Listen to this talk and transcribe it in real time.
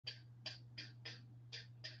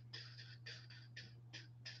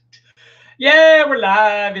Yeah, we're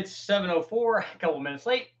live. It's 7:04, a couple minutes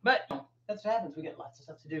late, but that's what happens. We get lots of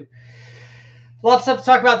stuff to do. Lots of stuff to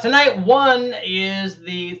talk about tonight. One is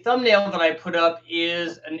the thumbnail that I put up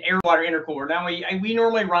is an air-water intercooler. Now, we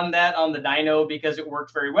normally run that on the dyno because it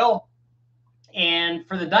works very well. And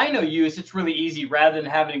for the dyno use, it's really easy rather than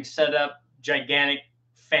having set up gigantic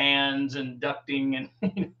fans and ducting.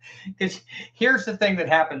 And because here's the thing that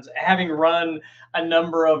happens, having run a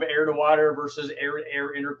number of air-to-water versus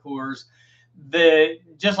air-to-air intercoolers,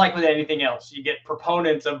 just like with anything else, you get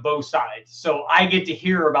proponents of both sides. So I get to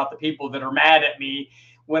hear about the people that are mad at me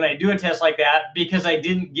when I do a test like that because I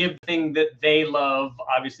didn't give the thing that they love,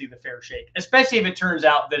 obviously, the fair shake, especially if it turns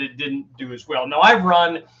out that it didn't do as well. Now, I've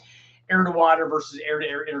run air-to-water versus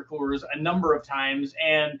air-to-air intercoolers a number of times,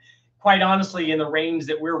 and quite honestly, in the range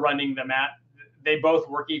that we're running them at, they both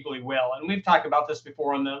work equally well. And we've talked about this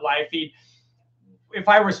before on the live feed. If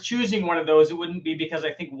I was choosing one of those, it wouldn't be because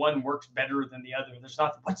I think one works better than the other. There's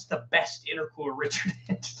not, what's the best intercooler, Richard?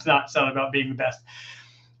 It's not about being the best.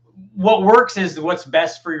 What works is what's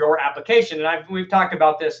best for your application. And we've talked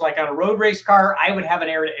about this, like on a road race car, I would have an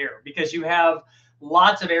air-to-air because you have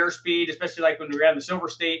lots of airspeed, especially like when we're in the Silver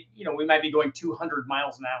State, we might be going 200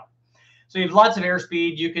 miles an hour. So you have lots of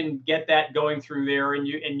airspeed. You can get that going through there, and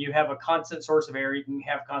you have a constant source of air. You can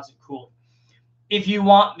have constant cooling. If you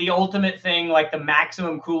want the ultimate thing, like the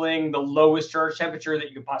maximum cooling, the lowest charge temperature that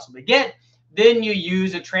you could possibly get, then you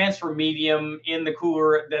use a transfer medium in the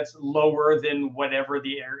cooler that's lower than whatever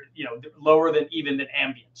the air, lower than even than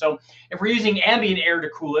ambient. So if we're using ambient air to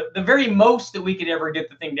cool it, the very most that we could ever get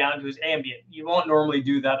the thing down to is ambient. You won't normally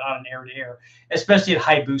do that on an air-to-air, especially at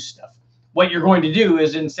high boost stuff. What you're going to do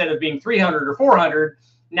is instead of being 300 or 400,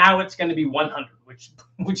 now it's going to be 100,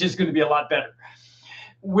 which is going to be a lot better.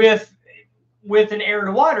 With an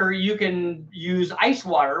air-to-water, you can use ice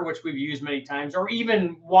water, which we've used many times, or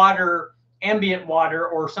even water, ambient water,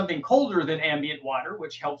 or something colder than ambient water,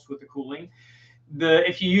 which helps with the cooling.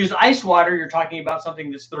 If you use ice water, you're talking about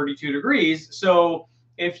something that's 32 degrees. So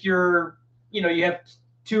if you have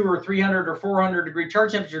 200 or 300 or 400 degree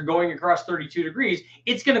charge temperature going across 32 degrees,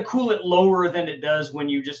 it's going to cool it lower than it does when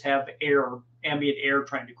you just have ambient air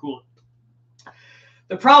trying to cool it.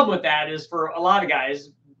 The problem with that is for a lot of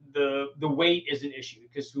guys, the weight is an issue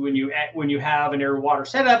because when you have an air-to-water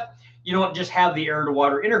setup, you don't just have the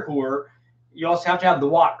air-to-water intercooler. You also have to have the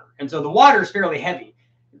water. And so the water is fairly heavy.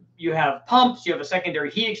 You have pumps, you have a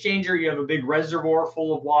secondary heat exchanger, you have a big reservoir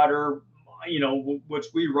full of water, which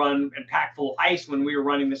we run and pack full of ice when we were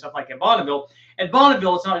running this stuff like at Bonneville. At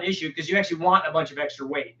Bonneville, it's not an issue because you actually want a bunch of extra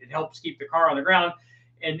weight. It helps keep the car on the ground.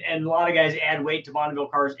 And a lot of guys add weight to Bonneville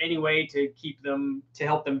cars anyway to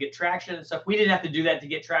help them get traction and stuff. We didn't have to do that to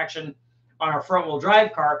get traction on our front-wheel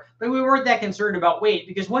drive car, but we weren't that concerned about weight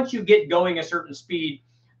because once you get going a certain speed,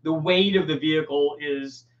 the weight of the vehicle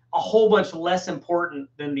is a whole bunch less important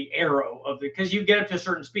than the aero because you get up to a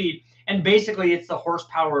certain speed, and basically it's the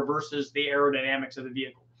horsepower versus the aerodynamics of the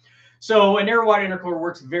vehicle. So an air-to-water intercooler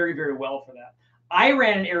works very, very well for that. I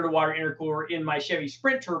ran an air-to-water intercooler in my Chevy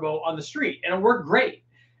Sprint Turbo on the street, and it worked great.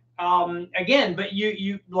 Again, but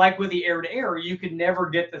you like with the air-to-air, you could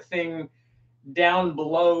never get the thing down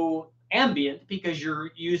below ambient because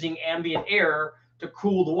you're using ambient air to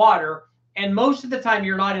cool the water. And most of the time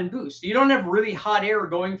you're not in boost. You don't have really hot air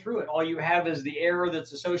going through it. All you have is the air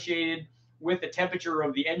that's associated with the temperature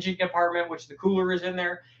of the engine compartment, which the cooler is in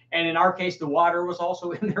there. And in our case, the water was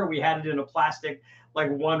also in there. We had it in a plastic,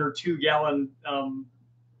 like 1 or 2 gallon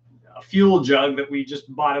fuel jug that we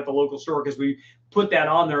just bought at the local store because we put that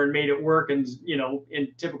on there and made it work. And, in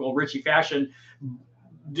typical Richie fashion,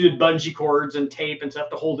 did bungee cords and tape and stuff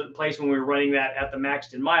to hold it in place when we were running that at the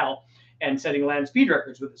maxed in mile and setting land speed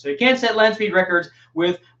records with it. So you can't set land speed records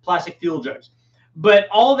with plastic fuel jugs. But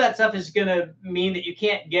all of that stuff is going to mean that you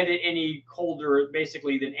can't get it any colder,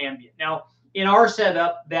 basically, than ambient. Now, in our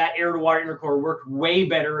setup, that air-to-water intercooler worked way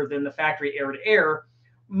better than the factory air-to-air,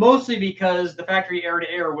 mostly because the factory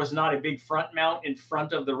air-to-air was not a big front mount in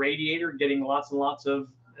front of the radiator, getting lots and lots of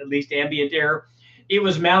at least ambient air. It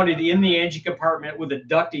was mounted in the engine compartment with a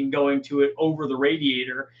ducting going to it over the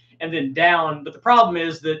radiator and then down. But the problem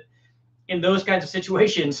is that in those kinds of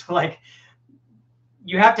situations, like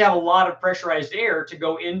you have to have a lot of pressurized air to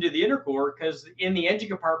go into the intercooler because in the engine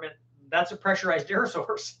compartment, that's a pressurized air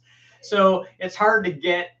source. So it's hard to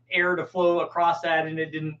get air to flow across that, and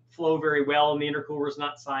it didn't flow very well, and the intercooler is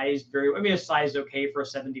not sized very well. I mean, it's sized okay for a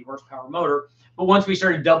 70 horsepower motor, but once we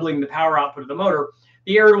started doubling the power output of the motor,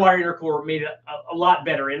 the air-to-water intercooler made it a lot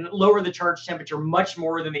better and lowered the charge temperature much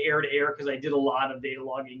more than the air-to-air because I did a lot of data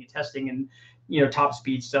logging and testing and top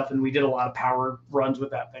speed stuff, and we did a lot of power runs with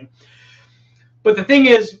that thing. But the thing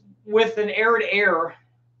is, with an air-to-air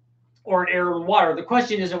or an air-to-water, the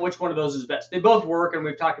question isn't which one of those is best. They both work, and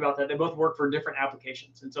we've talked about that. They both work for different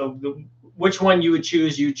applications. And so which one you would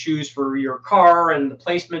choose, you choose for your car and the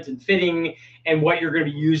placement and fitting and what you're going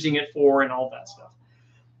to be using it for and all that stuff.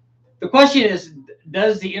 The question is,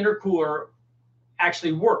 does the intercooler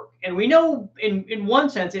actually work? And we know in one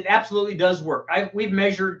sense it absolutely does work. We've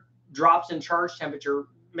measured drops in charge temperature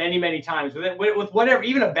many times with whatever.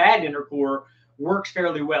 Even a bad intercooler works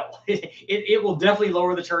fairly well. It will definitely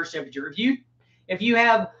lower the charge temperature. If you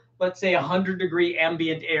have, let's say, 100-degree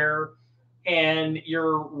ambient air and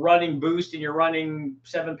you're running boost and you're running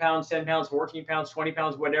 7 pounds, 10 pounds, 14 pounds, 20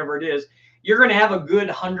 pounds, whatever it is, you're going to have a good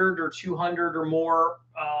 100 or 200 or more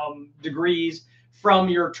degrees from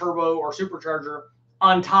your turbo or supercharger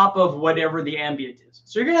on top of whatever the ambient is.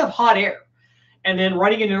 So you're going to have hot air. And then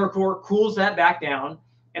running an intercooler cools that back down.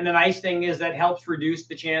 And the nice thing is that helps reduce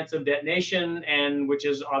the chance of detonation, and which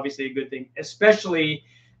is obviously a good thing, especially,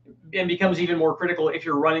 and becomes even more critical if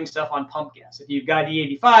you're running stuff on pump gas. If you've got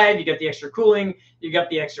E85, you got the extra cooling, you got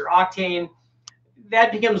the extra octane,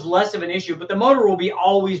 that becomes less of an issue. But the motor will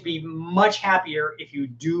always be much happier if you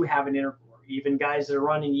do have an intercooler. Even guys that are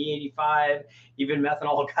running E85, even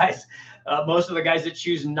methanol guys, most of the guys that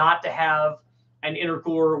choose not to have an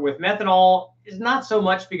intercooler with methanol is not so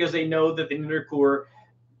much because they know that the intercooler,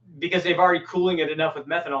 because they've already cooling it enough with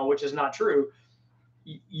methanol, which is not true.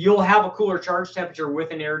 You'll have a cooler charge temperature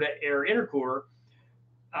with an air-to-air intercooler,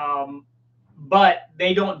 but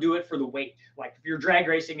they don't do it for the weight. Like if you're drag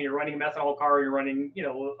racing and you're running a methanol car, you're running, you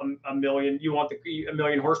know, a million, you want a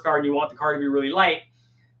million horsepower and you want the car to be really light.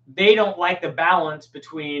 They don't like the balance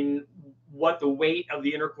between what the weight of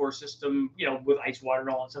the intercooler system, you know, with ice water and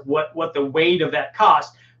all that stuff, what the weight of that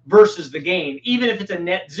cost versus the gain. Even if it's a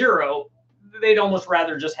net zero, they'd almost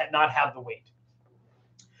rather just not have the weight.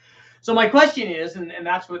 So my question is, and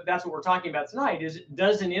that's what we're talking about tonight, is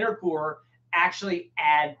does an intercooler actually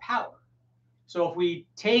add power? So if we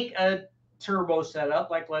take a turbo setup,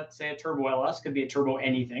 like let's say a turbo LS, could be a turbo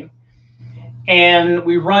anything, and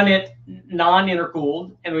we run it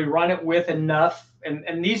non-intercooled, and we run it with enough,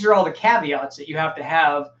 and these are all the caveats that you have to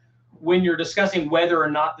have when you're discussing whether or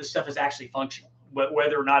not this stuff is actually functional,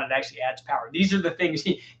 whether or not it actually adds power. These are the things.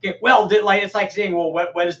 Well, it's like saying, well,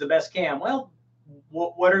 what is the best cam? Well,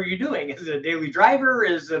 what are you doing? Is it a daily driver?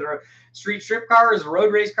 Is it a street strip car? Is it a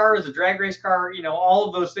road race car? Is it a drag race car? You know, all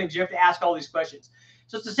of those things. You have to ask all these questions.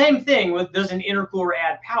 So it's the same thing with, does an intercooler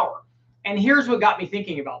add power? And here's what got me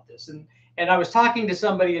thinking about this. And I was talking to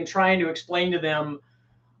somebody and trying to explain to them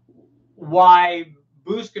why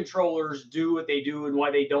boost controllers do what they do and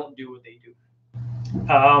why they don't do what they do.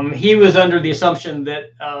 He was under the assumption that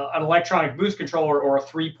an electronic boost controller or a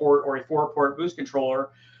 3-port or a 4-port boost controller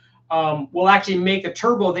will actually make the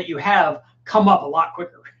turbo that you have come up a lot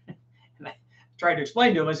quicker. And I tried to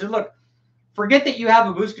explain to him, I said, look, forget that you have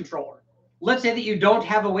a boost controller. Let's say that you don't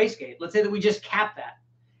have a wastegate. Let's say that we just cap that.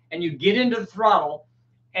 And you get into the throttle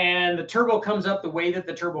and the turbo comes up the way that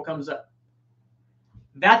the turbo comes up.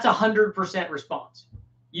 That's 100% response.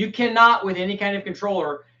 You cannot, with any kind of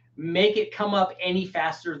controller, make it come up any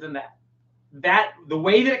faster than that. The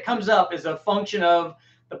way that it comes up is a function of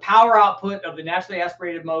the power output of the naturally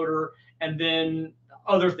aspirated motor, and then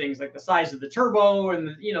other things like the size of the turbo and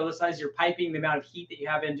the size of your piping, the amount of heat that you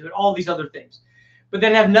have into it, all these other things. But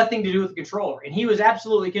then have nothing to do with the controller. And he was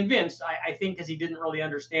absolutely convinced, I think, because he didn't really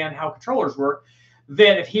understand how controllers work,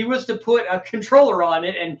 that if he was to put a controller on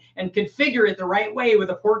it and configure it the right way with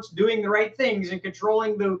the ports doing the right things and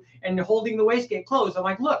controlling and holding the wastegate closed, I'm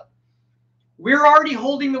like, look, we're already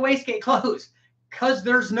holding the wastegate closed because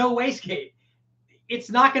there's no wastegate. It's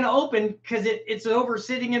not going to open because it's over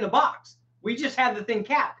sitting in a box. We just have the thing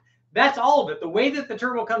capped. That's all of it. The way that the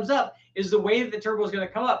turbo comes up is the way that the turbo is going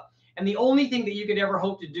to come up. And the only thing that you could ever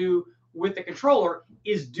hope to do with the controller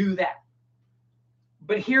is do that.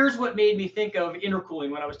 But here's what made me think of intercooling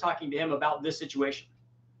when I was talking to him about this situation.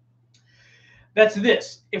 That's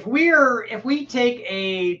this. If we take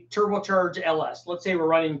a turbocharged LS, let's say we're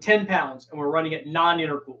running 10 pounds and we're running it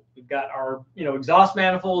non-intercooled. We've got our exhaust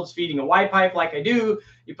manifolds feeding a Y pipe like I do.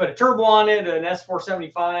 You put a turbo on it, an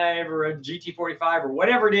S475 or a GT45 or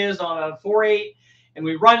whatever it is on a 4.8, and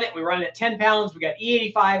we run it. We run it at 10 pounds. We got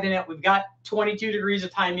E85 in it. We've got 22 degrees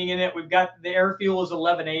of timing in it. We've got the air fuel is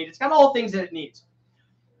 11.8. It's got all the things that it needs,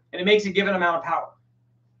 and it makes a given amount of power.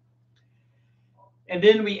 And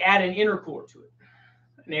then we add an intercooler to it,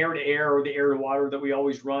 an air-to-air or the air-to-water that we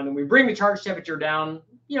always run. And we bring the charge temperature down,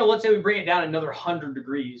 let's say we bring it down another 100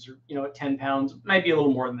 degrees or, at 10 pounds, might be a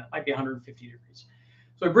little more than that, might be 150 degrees.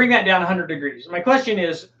 So we bring that down 100 degrees. My question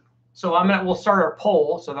is, so we'll start our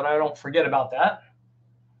poll so that I don't forget about that.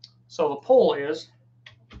 So the poll is,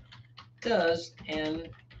 does an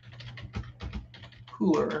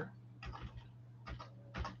cooler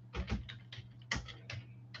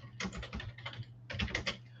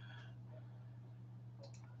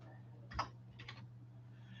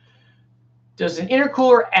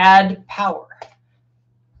intercooler add power?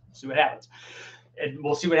 See what happens. And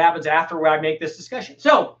we'll see what happens after I make this discussion.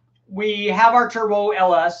 So we have our turbo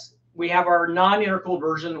LS. We have our non-intercooled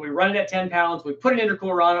version. We run it at 10 pounds. We put an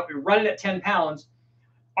intercooler on it. We run it at 10 pounds.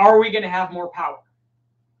 Are we going to have more power?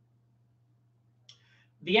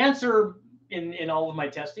 The answer in all of my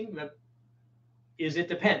testing is it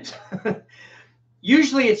depends.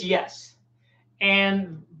 Usually it's yes.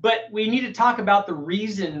 But we need to talk about the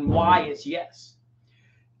reason why it's yes.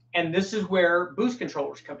 And this is where boost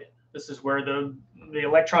controllers come in. This is where the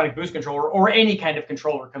electronic boost controller or any kind of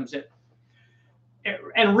controller comes in.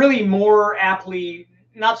 And really more aptly,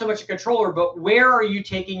 not so much a controller, but where are you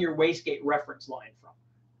taking your wastegate reference line from?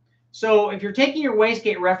 So if you're taking your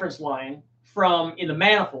wastegate reference line from in the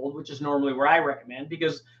manifold, which is normally where I recommend,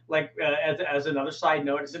 because like as another side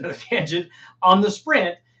note, as another tangent, on the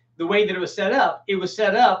Sprint, the way that it was set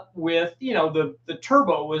up with, you know, the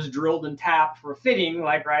turbo was drilled and tapped for fitting,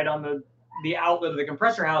 like right on the outlet of the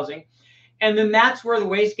compressor housing. And then that's where the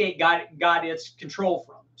wastegate got its control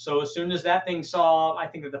from. So as soon as that thing saw, I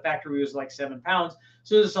think that the factory was like 7 pounds. As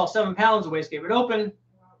soon as it saw 7 pounds, the wastegate would open.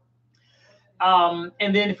 And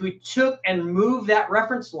then if we took and moved that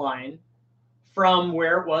reference line from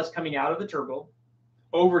where it was coming out of the turbo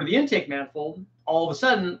over to the intake manifold, all of a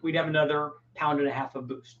sudden we'd have another 1.5 pounds of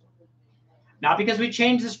boost. Not because we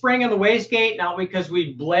changed the spring on the wastegate, not because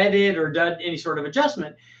we bled it or done any sort of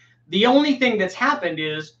adjustment. The only thing that's happened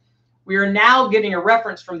is we are now getting a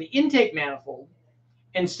reference from the intake manifold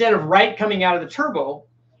instead of right coming out of the turbo.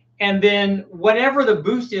 And then whatever the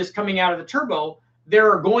boost is coming out of the turbo,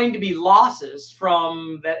 there are going to be losses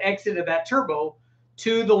from that exit of that turbo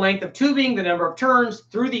to the length of tubing, the number of turns,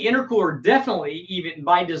 through the intercooler, definitely, even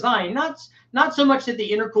by design. Not so much that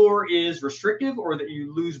the intercooler is restrictive or that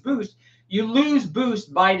you lose boost. You lose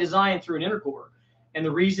boost by design through an intercooler. And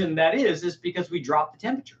the reason that is because we drop the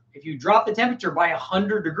temperature. If you drop the temperature by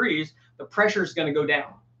 100 degrees, the pressure is going to go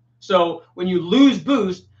down. So when you lose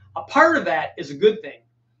boost, a part of that is a good thing.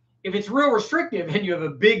 If it's real restrictive and you have a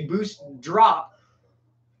big boost drop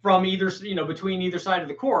from either, you know, between either side of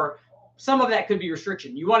the core, some of that could be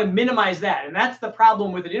restriction. You want to minimize that. And that's the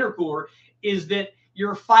problem with an intercooler, is that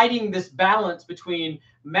you're fighting this balance between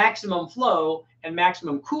maximum flow and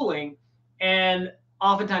maximum cooling. And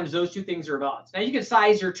oftentimes those two things are at odds. Now you can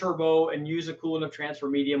size your turbo and use a cool enough transfer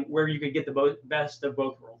medium where you could get the best of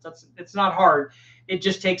both worlds. It's not hard. It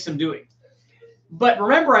just takes some doing. But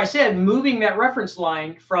remember, I said moving that reference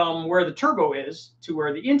line from where the turbo is to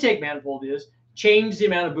where the intake manifold is changed the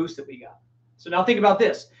amount of boost that we got. So now think about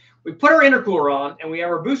this. We put our intercooler on and we have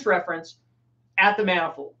our boost reference at the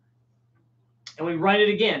manifold. And we run it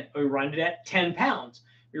again. We run it at 10 pounds.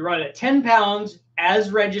 We run it at 10 pounds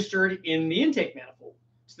as registered in the intake manifold.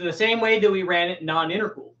 So the same way that we ran it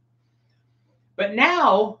non-intercooled. But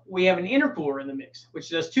now we have an intercooler in the mix, which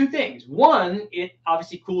does two things. One, it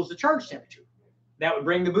obviously cools the charge temperature. That would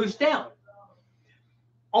bring the boost down.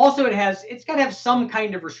 Also, it's got to have some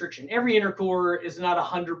kind of restriction. Every intercooler is not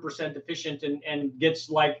 100% efficient and gets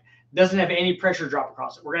like, doesn't have any pressure drop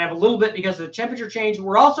across it. We're going to have a little bit because of the temperature change.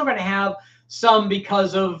 We're also going to have some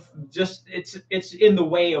because of just it's in the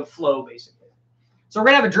way of flow, basically. So we're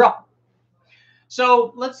going to have a drop.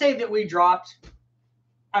 So let's say that we dropped,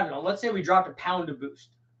 I don't know, let's say we dropped 1 pound of boost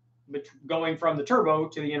going from the turbo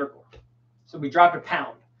to the intercooler. So we dropped 1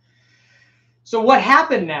 pound. So what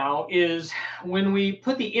happened now is when we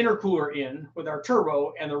put the intercooler in with our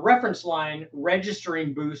turbo and the reference line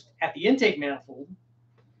registering boost at the intake manifold,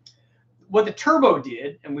 what the turbo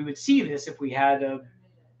did, and we would see this if we had a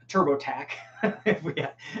turbo tack, if we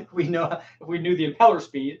knew the impeller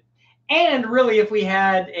speed, and really if we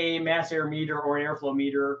had a mass air meter or an airflow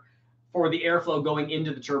meter for the airflow going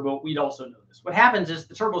into the turbo, we'd also know this. What happens is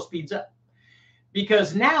the turbo speeds up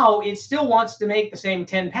because now it still wants to make the same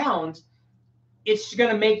 10 pounds. It's going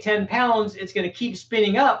to make 10 pounds. It's going to keep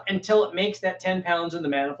spinning up until it makes that 10 pounds in the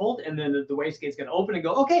manifold. And then the wastegate's going to open and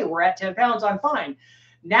go, okay, we're at 10 pounds. I'm fine.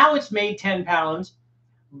 Now it's made 10 pounds,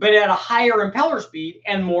 but at a higher impeller speed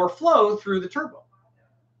and more flow through the turbo.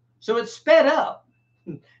 So it's sped up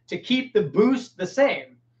to keep the boost the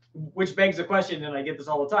same, which begs the question, and I get this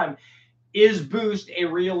all the time, is boost a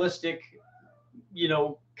realistic,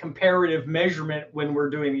 comparative measurement when we're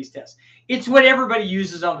doing these tests? It's what everybody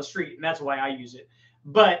uses on the street, and that's why I use it.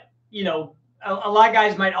 But, a lot of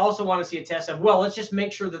guys might also want to see a test of, well, let's just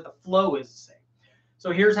make sure that the flow is the same.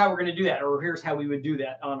 So here's how we're going to do that, or here's how we would do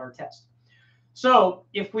that on our test. So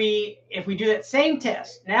if we do that same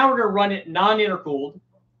test, now we're going to run it non-intercooled,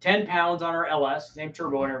 10 pounds on our LS, same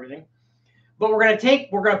turbo and everything. But we're going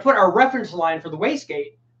to put our reference line for the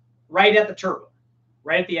wastegate right at the turbo,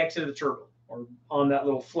 right at the exit of the turbo, or on that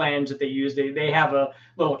little flange that they use. They have a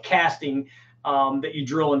little casting that you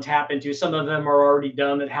drill and tap into. Some of them are already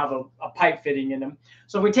done that have a pipe fitting in them.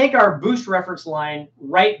 So if we take our boost reference line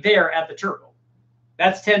right there at the turbo,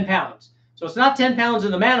 that's 10 pounds. So it's not 10 pounds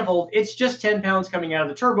in the manifold, it's just 10 pounds coming out of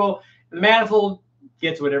the turbo. And the manifold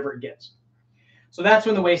gets whatever it gets. So that's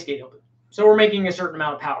when the wastegate opens. So we're making a certain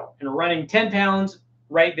amount of power, and we're running 10 pounds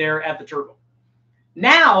right there at the turbo.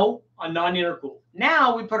 Now, on non-intercooled,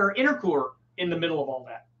 now we put our intercooler in the middle of all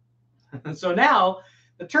that. So now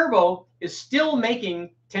the turbo is still making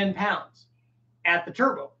 10 pounds at the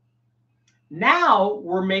turbo. Now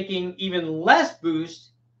we're making even less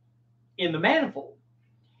boost in the manifold.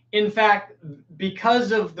 In fact,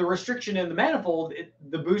 because of the restriction in the manifold,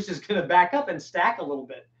 the boost is going to back up and stack a little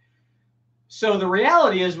bit. So the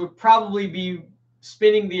reality is we'll probably be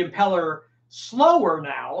spinning the impeller slower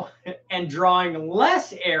now and drawing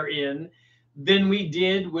less air in than we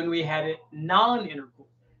did when we had it non-intercooled.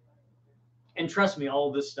 And trust me, all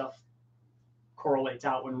of this stuff correlates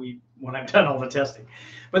out when I've done all the testing.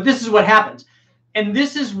 But this is what happens. And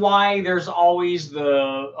this is why there's always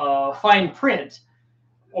the fine print,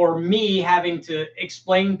 or me having to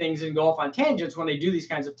explain things and go off on tangents when I do these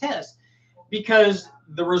kinds of tests, because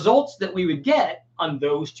the results that we would get on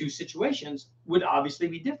those two situations would obviously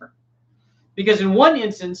be different. Because in one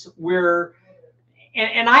instance,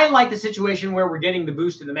 and I like the situation where we're getting the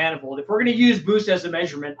boost in the manifold. If we're going to use boost as a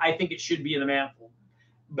measurement, I think it should be in the manifold.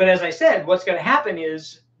 But as I said, what's going to happen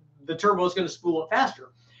is the turbo is going to spool up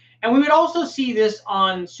faster. And we would also see this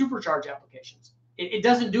on supercharge applications. It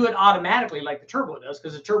doesn't do it automatically like the turbo does,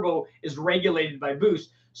 because the turbo is regulated by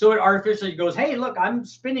boost. So it artificially goes, hey, look, I'm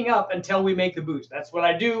spinning up until we make the boost. That's what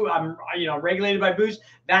I do. I'm regulated by boost.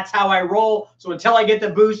 That's how I roll. So until I get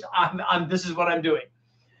the boost, this is what I'm doing.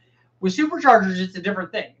 With superchargers, it's a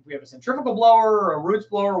different thing. If we have a centrifugal blower or a roots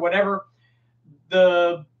blower or whatever,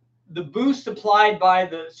 the boost applied by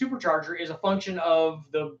the supercharger is a function of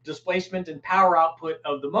the displacement and power output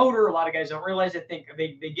of the motor. A lot of guys don't realize it.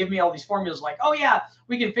 They give me all these formulas like, oh yeah,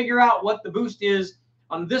 we can figure out what the boost is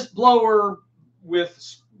on this blower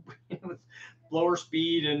with blower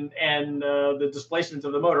speed and the displacement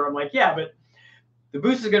of the motor. I'm like, yeah, but the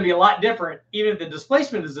boost is going to be a lot different, even if the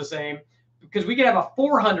displacement is the same, because we could have a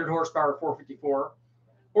 400 horsepower 454,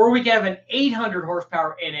 or we could have an 800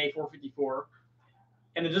 horsepower NA 454,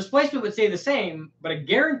 and the displacement would stay the same, but I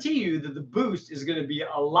guarantee you that the boost is going to be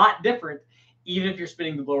a lot different, even if you're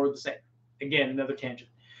spinning the blower the same. Again, another tangent.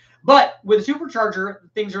 But with a supercharger,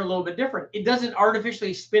 things are a little bit different. It doesn't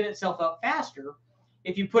artificially spin itself up faster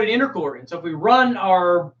if you put an intercooler in. So if we run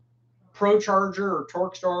our Pro Charger or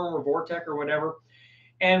Torque Storm or Vortec or whatever,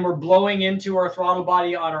 and we're blowing into our throttle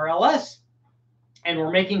body on our LS, and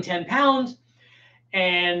we're making 10 pounds,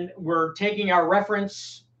 and we're taking our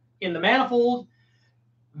reference in the manifold,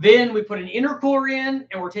 then we put an intercooler in,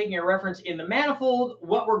 and we're taking a reference in the manifold,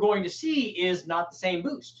 what we're going to see is not the same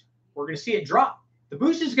boost. We're going to see it drop. The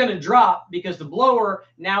boost is going to drop because the blower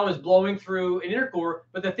now is blowing through an intercooler.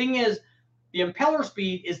 But the thing is, the impeller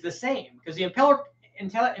speed is the same, because the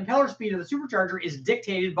impeller speed of the supercharger is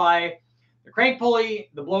dictated by the crank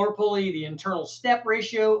pulley, the blower pulley, the internal step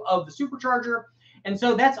ratio of the supercharger. And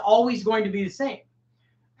so that's always going to be the same.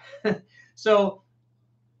 So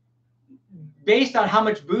based on how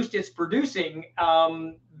much boost it's producing,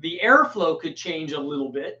 the airflow could change a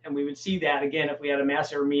little bit. And we would see that, again, if we had a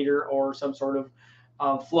mass air meter or some sort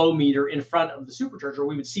of flow meter in front of the supercharger,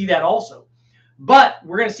 we would see that also. But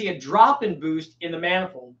we're going to see a drop in boost in the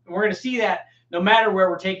manifold. And we're going to see that no matter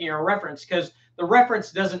where we're taking our reference, because the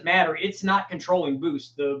reference doesn't matter. It's not controlling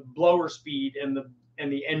boost. The blower speed and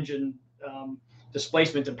the engine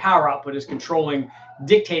displacement and power output is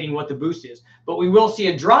dictating what the boost is. But we will see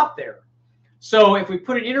a drop there. So if we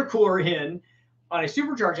put an intercooler in on a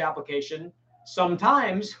supercharge application,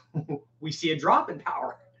 sometimes we see a drop in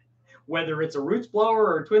power, whether it's a roots blower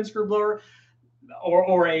or a twin screw blower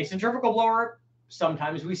or a centrifugal blower.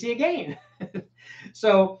 Sometimes we see a gain.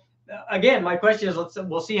 So again, my question is,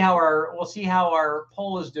 we'll see how our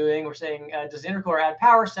poll is doing. We're saying, does intercooler add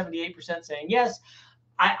power? 78% saying yes.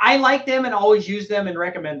 I like them and always use them and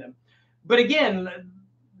recommend them. But again,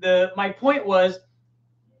 my point was,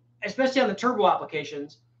 especially on the turbo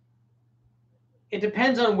applications, it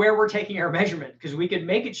depends on where we're taking our measurement, because we could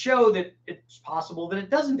make it show that it's possible that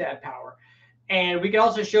it doesn't add power. And we can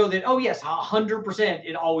also show that, oh yes, 100%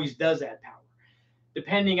 it always does add power.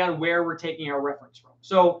 depending on where we're taking our reference from.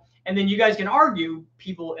 So, and then you guys can argue,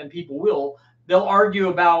 people will, they'll argue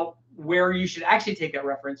about where you should actually take that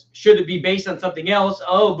reference. Should it be based on something else?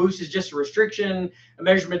 Oh, boost is just a restriction, a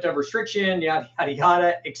measurement of restriction, yada, yada,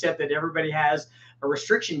 yada, except that everybody has a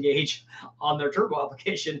restriction gauge on their turbo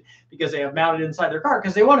application because they have mounted inside their car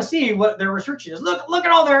because they want to see what their restriction is. Look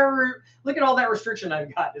at all that restriction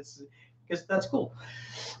I've got. It's because that's cool.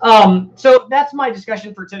 So that's my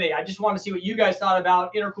discussion for today. I just want to see what you guys thought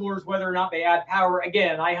about intercoolers, whether or not they add power.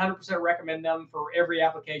 Again, I 100% recommend them for every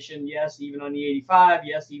application. Yes, even on E85.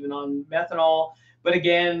 Yes, even on methanol. But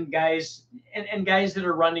again, guys, and guys that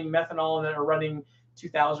are running methanol and that are running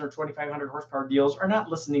 2,000 or 2,500 horsepower deals are not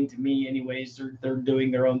listening to me anyways. They're doing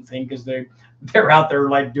their own thing because they're out there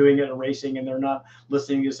like doing it and racing, and they're not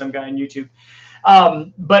listening to some guy on YouTube.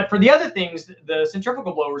 But for the other things, the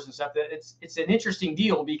centrifugal blowers and stuff, it's an interesting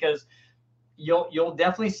deal because you'll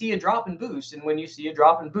definitely see a drop in boost, and when you see a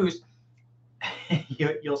drop in boost,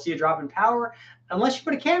 you'll see a drop in power. Unless you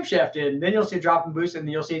put a camshaft in, then you'll see a drop in boost, and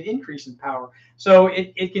then you'll see an increase in power. So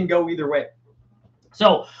it can go either way.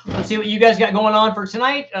 So let's see what you guys got going on for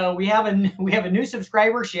tonight. We have a new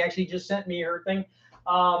subscriber. She actually just sent me her thing.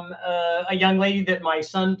 A young lady that my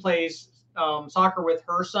son plays soccer with,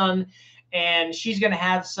 her son, and she's going to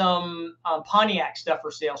have some Pontiac stuff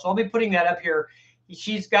for sale. So I'll be putting that up here.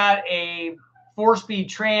 She's got a 4-speed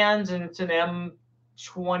trans, and it's an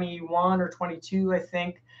M21 or 22, I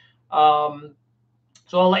think.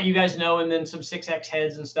 So I'll let you guys know, and then some 6X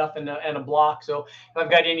heads and stuff, and a block. So if I've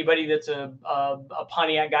got anybody that's a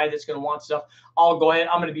Pontiac guy that's going to want stuff, I'll go ahead.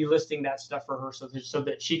 I'm going to be listing that stuff for her so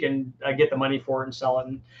that she can get the money for it and sell it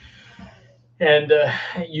and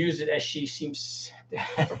use it as she seems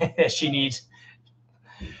as she needs.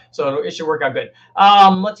 So it should work out good.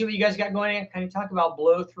 Let's see what you guys got going on. Kind of talk about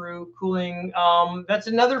blow-through cooling. That's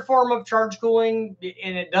another form of charge cooling,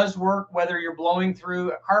 and it does work whether you're blowing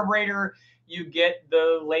through a carburetor. You get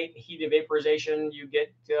the latent heat of vaporization. You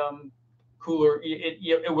get cooler.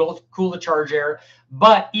 It will cool the charge air.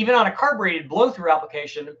 But even on a carbureted blow-through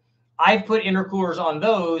application, I've put intercoolers on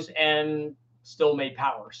those and still made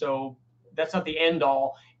power. So that's not the end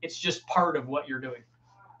all. It's just part of what you're doing.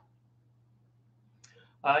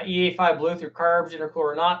 EA5 blow-through carbs, intercooler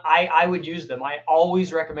or not, I would use them. I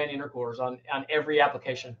always recommend intercoolers on every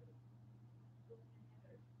application.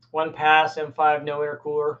 One pass, M5, no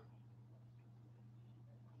intercooler.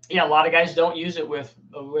 Yeah, a lot of guys don't use it with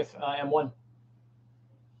M1.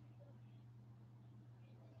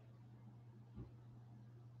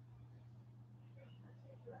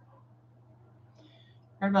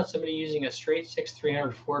 I heard about somebody using a straight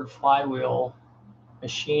 6300 Ford flywheel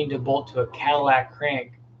machine to bolt to a Cadillac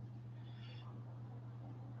crank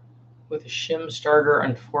with a shim starter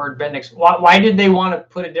and Ford Bendix. Why did they want to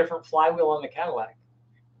put a different flywheel on the Cadillac?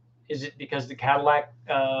 Is it because the Cadillac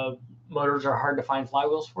motors are hard to find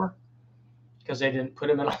flywheels for? Because they didn't put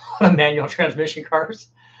them in a lot of manual transmission cars?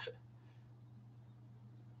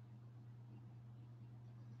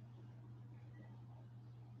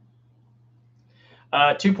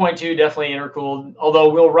 Uh, 2.2 definitely intercooled, although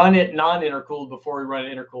we'll run it non-intercooled before we run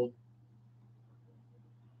it intercooled.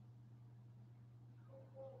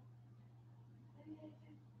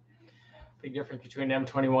 Big difference between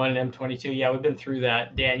M21 and M22. Yeah, we've been through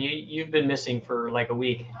that. Dan, you've been missing for like a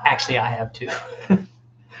week. Actually, I have too.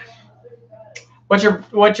 What's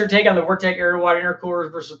your take on the Vortec air-to-water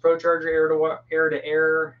intercoolers versus ProCharger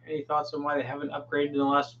air-to-air? Any thoughts on why they haven't upgraded in the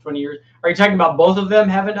last 20 years? Are you talking about both of them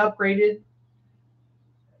haven't upgraded?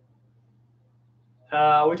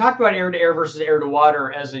 We talked about air-to-air versus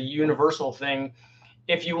air-to-water as a universal thing.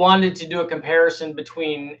 If you wanted to do a comparison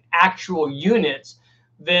between actual units,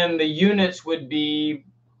 then the units would be,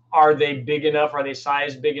 are they big enough? Are they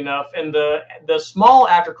size big enough? And the small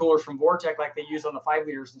aftercoolers from Vortec, like they use on the 5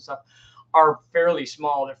 liters and stuff, are fairly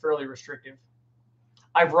small. They're fairly restrictive.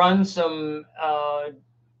 I've run some,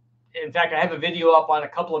 in fact, I have a video up on a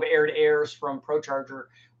couple of air-to-airs from ProCharger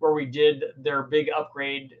where we did their big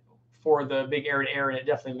upgrade for the big air-to-air, and it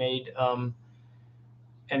definitely made, and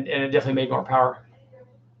it definitely made more power.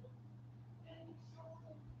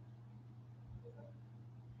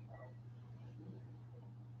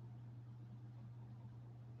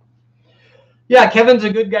 Yeah, Kevin's a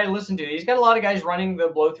good guy to listen to. He's got a lot of guys running the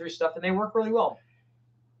blow-through stuff, and they work really well.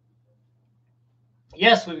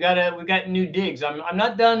 Yes, we've got new digs. I'm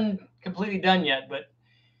not completely done yet, but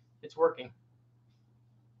it's working.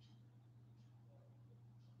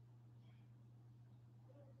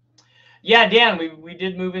 Yeah, Dan, we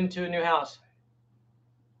did move into a new house.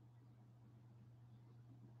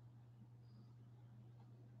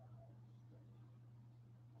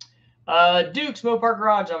 Duke, Smoke Park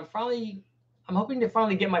Garage. I'm hoping to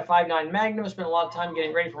finally get my 5.9 Magnum. Spent a lot of time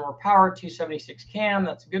getting ready for more power. 276 cam.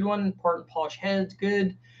 That's a good one. Port and polish heads.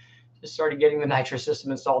 Good. Just started getting the nitrous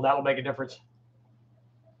system installed. That'll make a difference.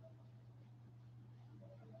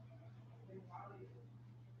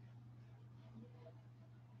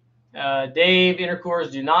 Dave,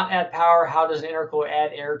 intercoolers do not add power. How does an intercooler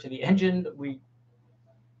add air to the engine?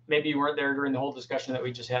 Maybe you weren't there during the whole discussion that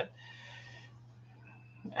we just had.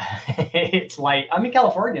 It's light. I'm in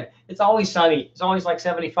California. It's always sunny. It's always like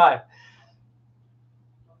 75.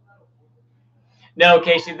 No,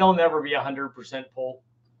 Casey, they'll never be 100% full.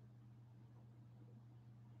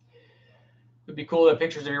 It'd be cool to have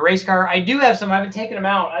pictures of your race car. I do have some. I haven't taken them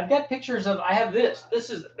out. I've got pictures of. I have this. This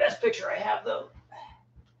is the best picture I have, though.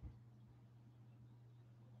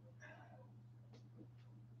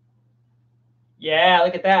 Yeah,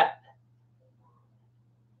 look at that.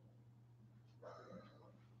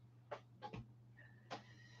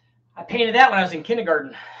 I painted that when I was in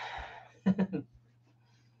kindergarten.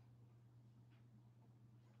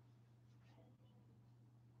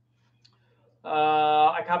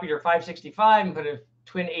 I copied her 565 and put a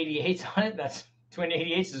twin 88s on it. That's twin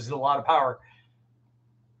 88s is a lot of power.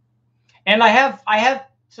 And I have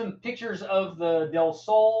some pictures of the Del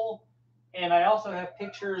Sol, and I also have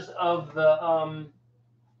pictures of the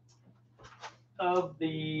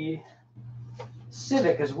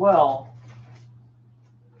Civic as well.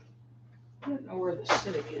 I don't know where the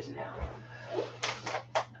Civic is now.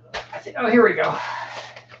 I think, oh, here we go.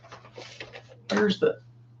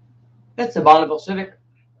 That's the Bonneville Civic.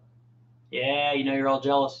 Yeah, you know you're all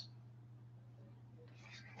jealous.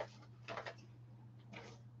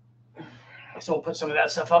 So we'll put some of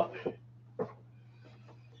that stuff up.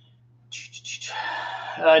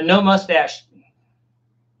 No mustache.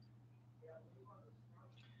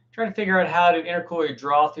 Trying to figure out how to intercool your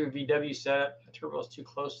draw through VW setup. The turbo is too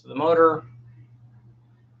close to the motor.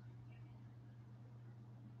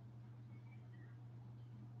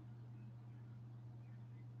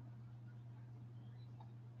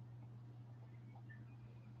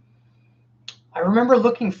 I remember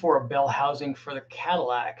looking for a bell housing for the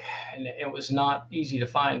Cadillac, and it was not easy to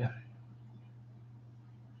find.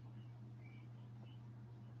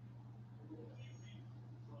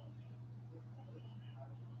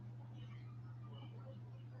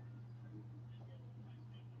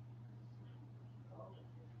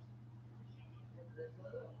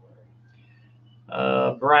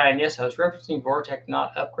 Brian, yes, I was referencing Vortec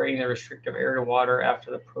not upgrading the restrictive air to water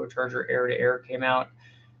after the ProCharger air to air came out.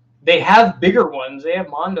 They have bigger ones. They have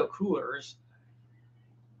Mondo coolers.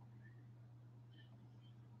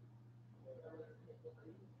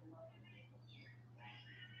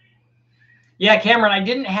 Yeah, Cameron, I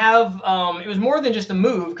didn't have, it was more than just a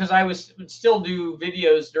move because I would still do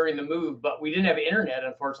videos during the move, but we didn't have internet,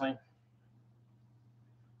 unfortunately.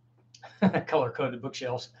 Color-coded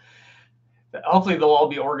bookshelves. But hopefully they'll all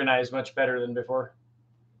be organized much better than before.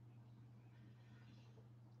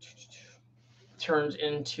 Turns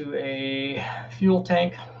into a fuel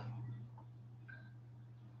tank.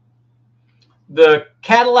 The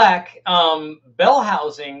Cadillac bell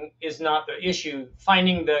housing is not the issue.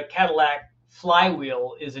 Finding the Cadillac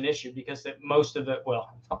flywheel is an issue because most of it,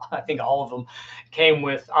 well, I think all of them came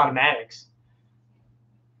with automatics.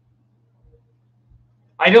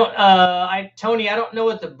 Tony, I don't know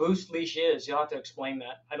what the boost leash is. You'll have to explain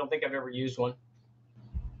that. I don't think I've ever used one. I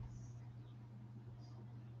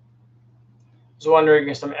was wondering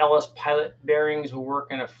if some LS Pilot bearings will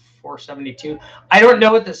work in a 472. I don't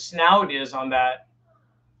know what the snout is on that,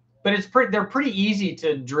 but they're pretty easy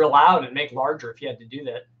to drill out and make larger if you had to do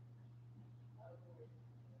that.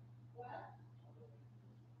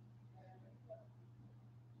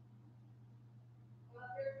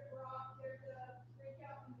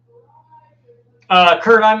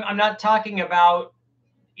 Kurt, I'm not talking about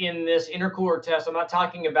in this intercooler test. I'm not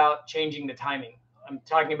talking about changing the timing. I'm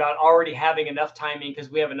talking about already having enough timing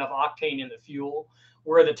because we have enough octane in the fuel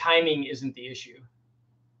where the timing isn't the issue.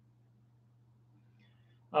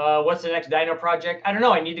 What's the next dyno project? I don't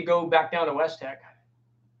know. I need to go back down to West Tech.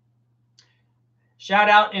 Shout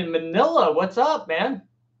out in Manila. What's up, man?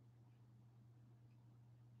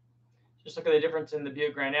 Just look at the difference in the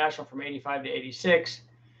Buick Grand National from 85 to 86.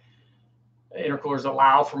 Intercoolers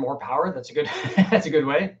allow for more power. That's a good that's a good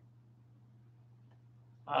way.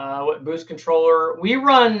 What boost controller? We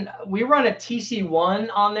run a TC1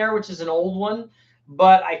 on there, which is an old one.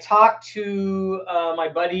 But I talked to my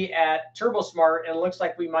buddy at TurboSmart, and it looks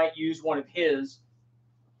like we might use one of his.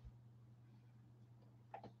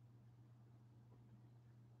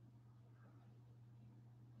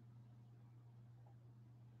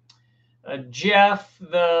 Jeff,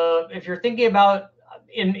 if you're thinking about,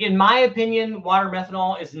 in my opinion, water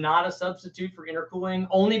methanol is not a substitute for intercooling,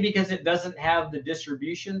 only because it doesn't have the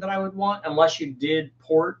distribution that I would want unless you did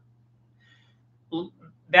port.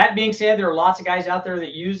 That being said, there are lots of guys out there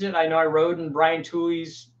that use it. I know I rode in Brian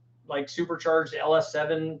Tooley's like supercharged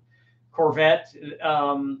LS7 Corvette,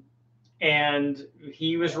 and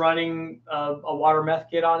he was running a water meth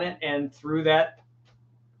kit on it and through that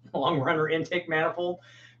long runner intake manifold.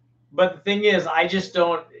 But the thing is, I just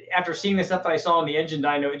don't, after seeing the stuff that I saw in the engine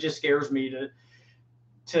dyno, it just scares me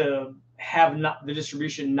to have not the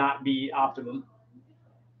distribution not be optimum.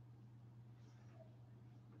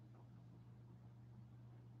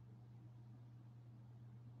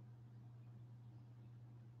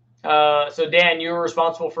 So Dan, you were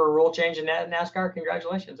responsible for a rule change in NASCAR.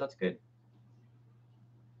 Congratulations, that's good.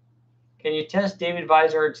 Can you test David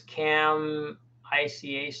Vizard's cam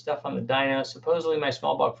ICA stuff on the dyno? Supposedly my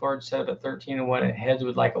small block Ford set up at 13 and when it heads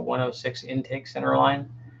with like a 106 intake center line.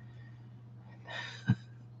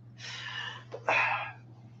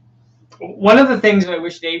 One of the things that I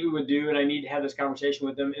wish David would do, and I need to have this conversation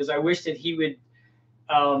with him, is I wish that he would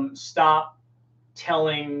stop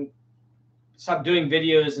doing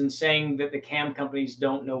videos and saying that the cam companies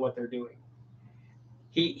don't know what they're doing.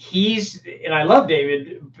 He's, and I love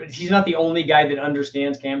David, but he's not the only guy that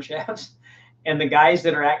understands camshafts. And the guys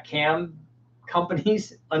that are at cam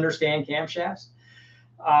companies understand camshafts.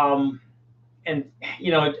 And,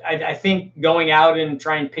 you know, I think going out and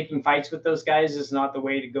trying picking fights with those guys is not the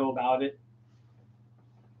way to go about it.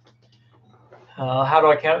 How do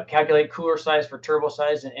I calculate cooler size for turbo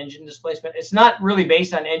size and engine displacement? It's not really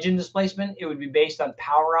based on engine displacement. It would be based on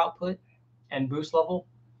power output and boost level.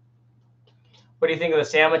 What do you think of the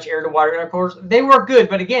sandwich air to water intercoolers? They work good,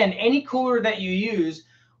 but again, any cooler that you use,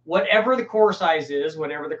 whatever the core size is,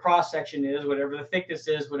 whatever the cross section is, whatever the thickness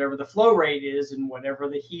is, whatever the flow rate is, and whatever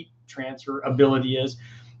the heat transfer ability is,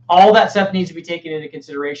 all that stuff needs to be taken into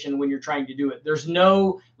consideration when you're trying to do it. There's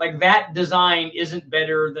no, like, that design isn't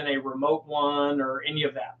better than a remote one or any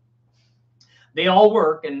of that. They all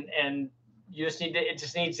work, and you just need to, it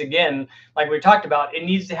just needs, again, like we talked about, it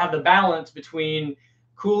needs to have the balance between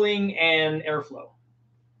cooling and airflow.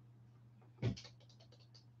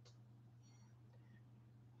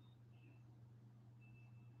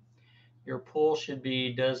 Your pull should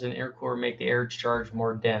be, does an air cooler make the air charge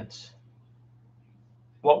more dense?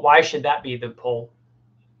 Why should that be the pull?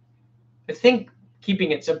 I think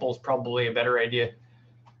keeping it simple is probably a better idea.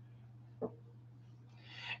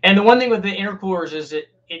 And the one thing with the intercoolers is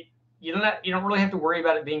you don't really have to worry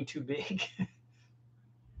about it being too big.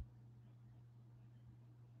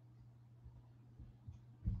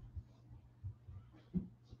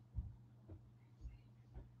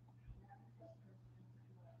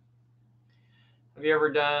 Have you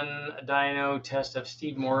ever done a dyno test of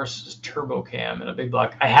Steve Morris's turbo cam in a big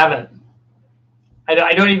block? I haven't.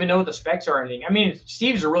 I don't even know what the specs are or anything. I mean,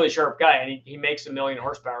 Steve's a really sharp guy, and he makes 1 million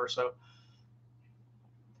horsepower. So,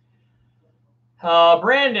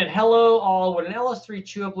 Brandon, hello all. Would an LS3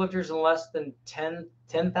 chew up lifters in less than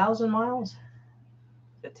 10,000 miles?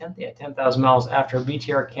 The 10,000 miles after a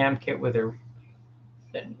BTR cam kit with a.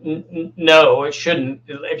 No, it shouldn't.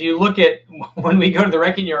 If you look at when we go to the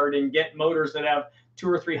wrecking yard and get motors that have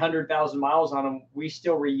 200,000 or 300,000 miles on them, we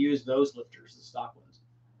still reuse those lifters, the stock ones.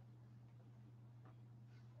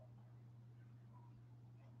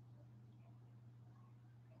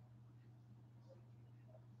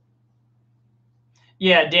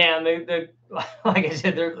 Yeah, Dan, like I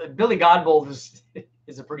said, Billy Godbold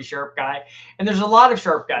is a pretty sharp guy, and there's a lot of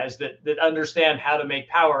sharp guys that understand how to make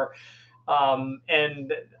power.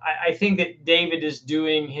 And I think that David is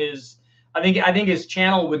doing his. I think his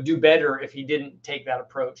channel would do better if he didn't take that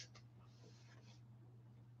approach.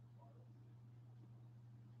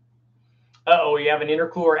 Uh-oh, we have an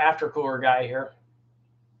intercooler aftercooler guy here.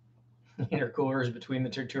 Intercoolers between the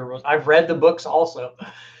two turbos. I've read the books also,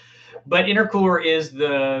 but intercooler is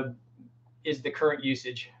the current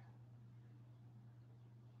usage.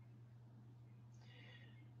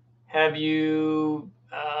 Have you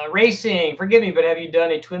racing? Forgive me, but have you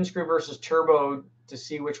done a twin screw versus turbo to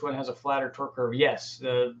see which one has a flatter torque curve? Yes,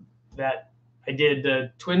 that I did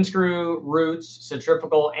the twin screw, roots,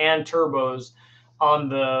 centrifugal, and turbos on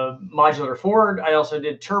the modular Ford. I also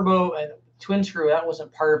did turbo and twin screw. That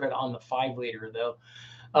wasn't part of it on the 5-liter though.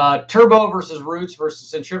 Turbo versus roots versus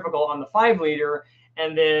centrifugal on the 5-liter,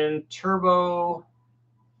 and then turbo,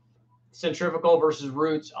 centrifugal versus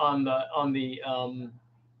roots on the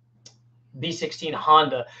B16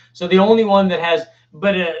 Honda. So the only one that has,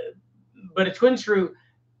 but a twin screw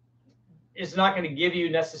is not going to give you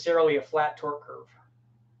necessarily a flat torque curve.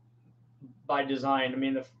 by design. I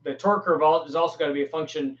mean, the torque curve is also going to be a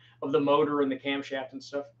function of the motor and the camshaft and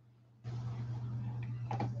stuff.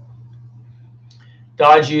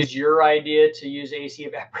 Dodge used your idea to use AC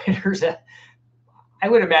evaporators. I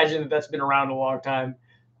would imagine that that's been around a long time.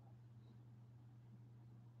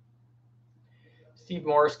 Steve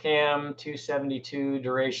Morris cam, 272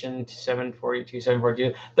 duration, 742,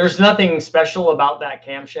 742. There's nothing special about that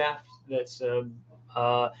camshaft. That's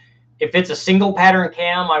if it's a single pattern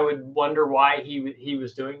cam, I would wonder why he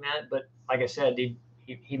was doing that. But like I said,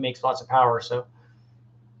 he makes lots of power. So,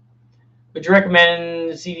 would you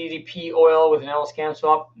recommend CDDP oil with an LS cam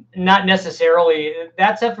swap? Not necessarily.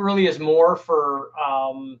 That stuff really is more for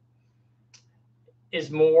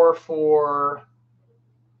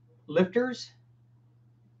lifters.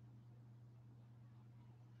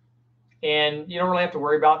 And you don't really have to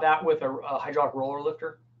worry about that with a hydraulic roller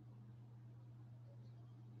lifter.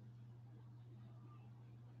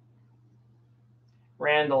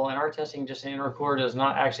 Randall, in our testing, just an intercooler does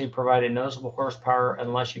not actually provide a noticeable horsepower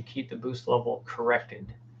unless you keep the boost level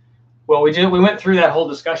corrected. Well, we went through that whole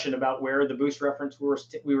discussion about where the boost reference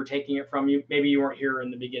we were taking it from. Maybe you weren't here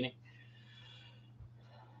in the beginning.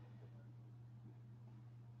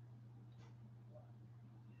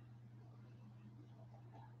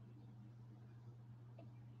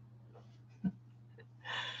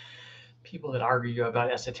 People that argue about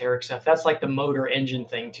esoteric stuff, that's like the motor engine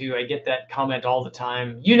thing too. I get that comment all the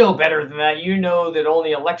time. You know better than that. You know that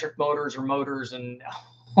only electric motors are motors and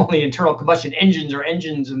only internal combustion engines are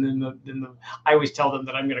engines. And then I always tell them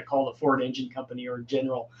that I'm going to call the Ford Engine Company or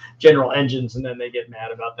General Engines, and then they get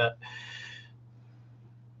mad about that.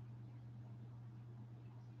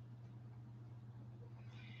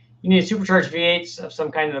 You need supercharged V8s of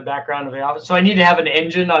some kind in the background of the office. So I need to have an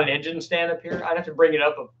engine on an engine stand up here. I'd have to bring it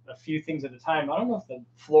up a few things at a time. I don't know if the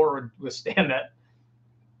floor would withstand that.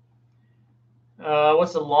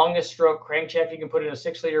 What's the longest stroke crankshaft you can put in a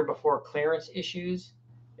 6-liter before clearance issues?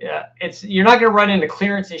 Yeah, you're not going to run into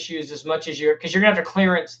clearance issues as much as because you're going to have to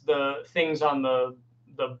clearance the things on the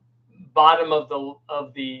bottom of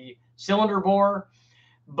the cylinder bore.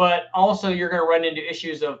 But also you're going to run into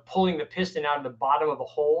issues of pulling the piston out of the bottom of the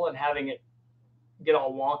hole and having it get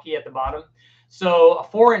all wonky at the bottom. So a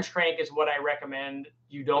 4-inch crank is what I recommend.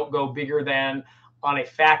 You don't go bigger than on a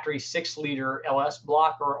factory 6-liter LS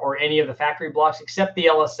block or any of the factory blocks except the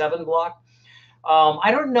LS7 block. I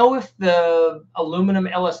don't know if the aluminum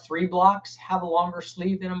LS3 blocks have a longer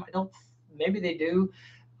sleeve in them. Maybe they do.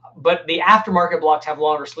 But the aftermarket blocks have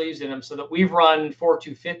longer sleeves in them, so that we've run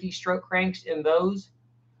 4250 stroke cranks in those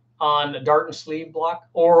on a dart and sleeve block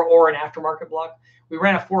or an aftermarket block. We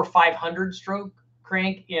ran a 4500 stroke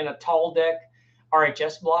crank in a tall deck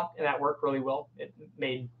RHS block, and that worked really well. It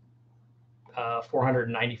made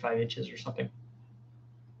 495 inches or something.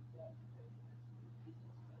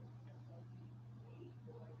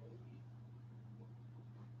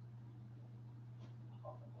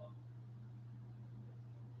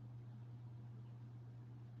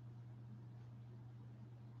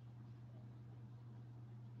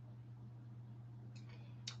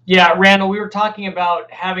 Yeah, Randall, we were talking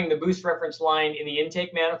about having the boost reference line in the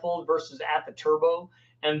intake manifold versus at the turbo,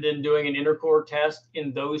 and then doing an intercooler test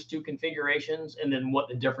in those two configurations, and then what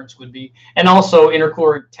the difference would be. And also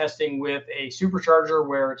intercooler testing with a supercharger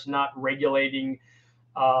where it's not regulating,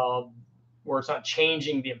 where it's not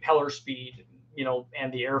changing the impeller speed,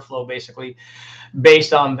 and the airflow basically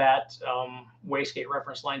based on that wastegate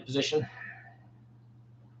reference line position.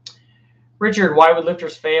 Richard, why would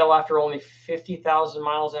lifters fail after only 50,000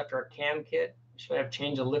 miles after a cam kit? Should I have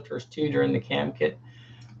changed the lifters too during the cam kit?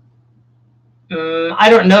 I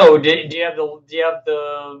don't know. Do you have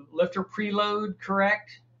the lifter preload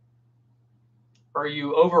correct? Are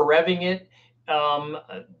you over revving it?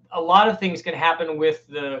 A lot of things can happen with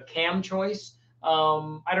the cam choice.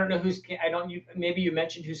 I don't know maybe you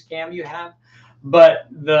mentioned whose cam you have, but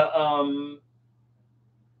the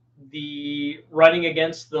running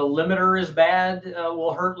against the limiter is bad,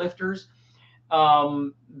 will hurt lifters.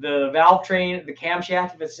 The valve train, the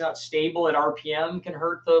camshaft, if it's not stable at RPM, can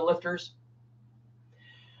hurt the lifters.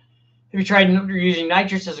 Have you tried using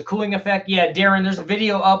nitrous as a cooling effect? Yeah, Darren, there's a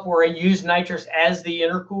video up where I use nitrous as the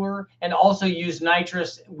intercooler and also use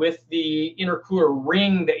nitrous with the intercooler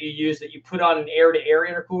ring that you put on an air-to-air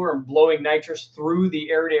intercooler and blowing nitrous through the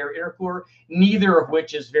air-to-air intercooler, neither of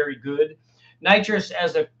which is very good. Nitrous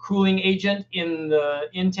as a cooling agent in the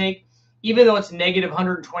intake, even though it's negative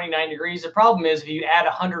 129 degrees, the problem is if you add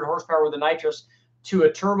 100 horsepower with the nitrous to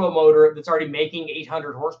a turbo motor that's already making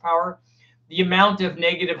 800 horsepower, the amount of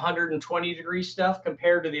negative 120 degree stuff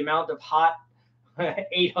compared to the amount of hot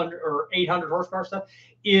 800 or 800 horsepower stuff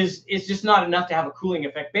is just not enough to have a cooling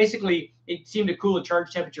effect. Basically, it seemed to cool the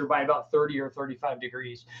charge temperature by about 30 or 35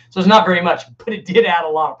 degrees. So it's not very much, but it did add a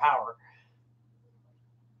lot of power.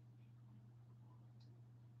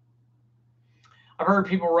 I've heard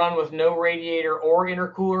people run with no radiator or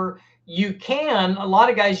intercooler. You can. A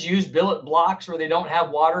lot of guys use billet blocks where they don't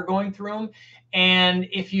have water going through them. And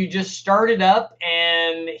if you just start it up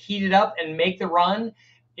and heat it up and make the run,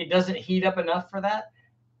 it doesn't heat up enough for that.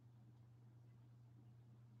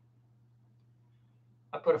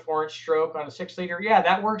 I put a 4-inch stroke on a 6-liter. Yeah,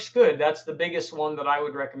 that works good. That's the biggest one that I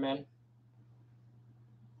would recommend.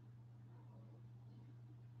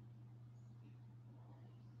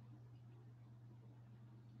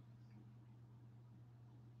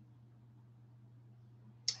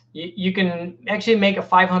 You can actually make a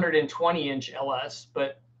 520-inch LS,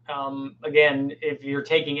 but again, if you're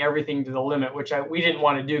taking everything to the limit, which we didn't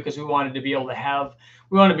want to do because we wanted to be able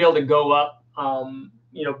to go up.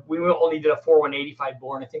 You know, we only did a 4185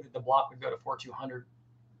 bore, and I think that the block would go to 4200.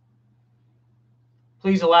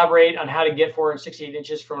 Please elaborate on how to get 468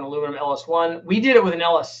 inches from an aluminum LS1. We did it with an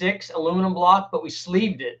LS6 aluminum block, but we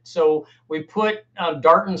sleeved it. So we put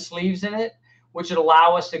Darton sleeves in it, which would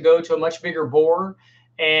allow us to go to a much bigger bore.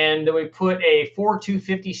 And then we put a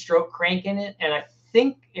 4250 stroke crank in it. And I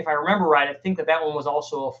think, if I remember right, I think that one was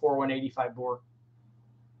also a 4185 bore.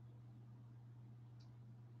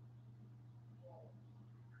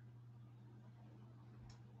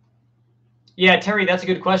 Yeah, Terry, that's a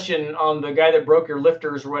good question. On the guy that broke your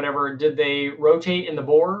lifters or whatever, did they rotate in the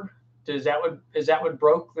bore? Is that what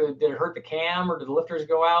broke? Did it hurt the cam, or did the lifters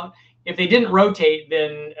go out? If they didn't rotate,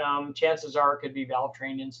 then chances are it could be valve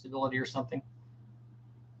train instability or something.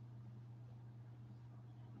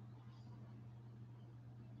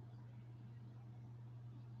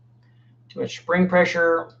 Too much spring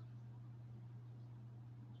pressure.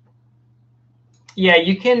 Yeah,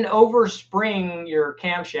 you can overspring your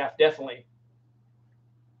camshaft, definitely.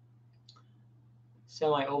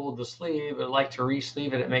 Semi-oval the sleeve. I'd like to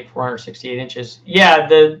re-sleeve it and make 468 inches. Yeah,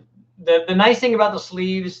 the nice thing about the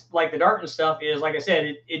sleeves, like the Darton stuff, is, like I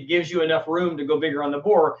said, it gives you enough room to go bigger on the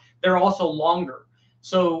bore. They're also longer,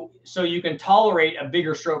 so you can tolerate a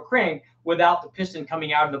bigger stroke crank without the piston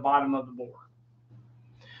coming out of the bottom of the bore.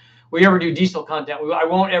 We ever do diesel content? I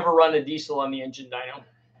won't ever run a diesel on the engine dyno.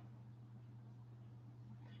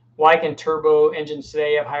 Why can turbo engines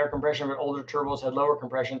today have higher compression, but older turbos had lower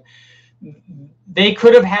compression? They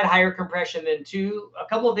could have had higher compression then too. A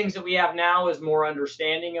couple of things that we have now is more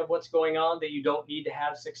understanding of what's going on, that you don't need to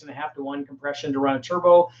have 6.5 to 1 compression to run a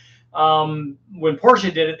turbo. When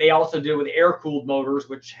Porsche did it, they also did it with air-cooled motors,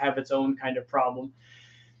 which have its own kind of problem.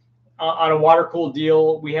 On a water-cooled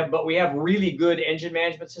deal, we have really good engine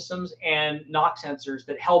management systems and knock sensors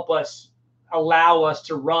that help us, allow us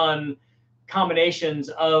to run combinations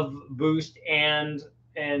of boost and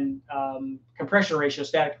compression ratio,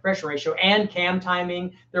 static compression ratio, and cam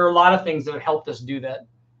timing. There are a lot of things that have helped us do that.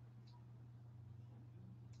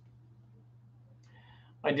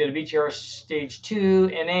 I did a VTR stage 2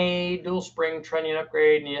 NA dual spring trunnion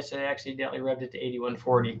upgrade, and yes, I accidentally revved it to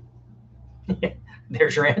 8140.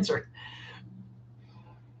 There's your answer.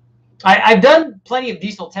 I've done plenty of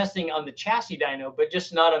diesel testing on the chassis dyno, but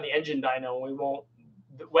just not on the engine dyno.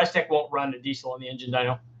 Westech won't run a diesel on the engine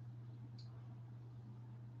dyno.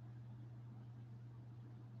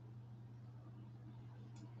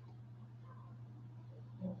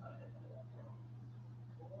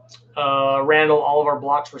 Randall, all of our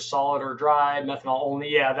blocks were solid or dry, methanol only.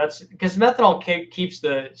 Yeah, that's because methanol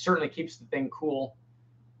certainly keeps the thing cool.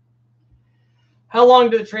 How long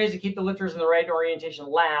do the trays to keep the lifters in the right orientation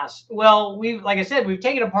last? Well, like I said, we've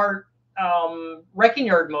taken apart wrecking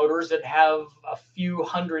yard motors that have a few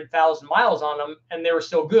 100,000 miles on them, and they were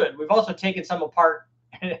still good. We've also taken some apart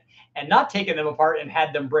and not taken them apart and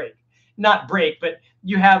had them break. Not break, but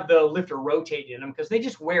you have the lifter rotate in them because they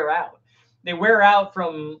just wear out. They wear out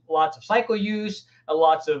from lots of cycle use,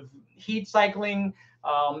 lots of heat cycling.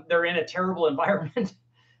 They're in a terrible environment.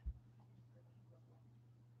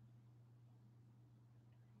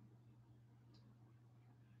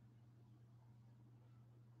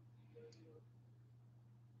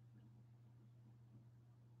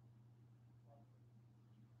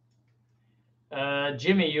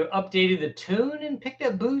 Jimmy, you updated the tune and picked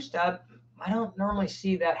up boost. I don't normally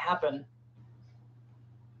see that happen.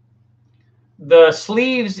 The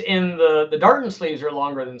sleeves in the Darton sleeves are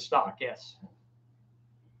longer than stock, yes.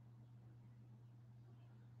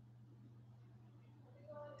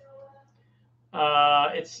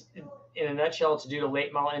 It's in a nutshell, it's due to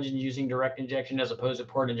late model engines using direct injection as opposed to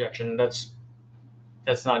port injection.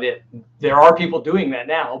 that's not it. There are people doing that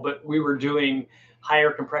now, but we were doing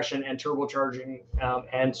higher compression and turbocharging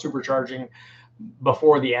and supercharging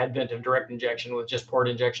before the advent of direct injection with just port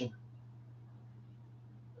injection.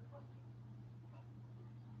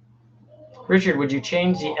 Richard, would you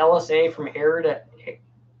change the LSA from air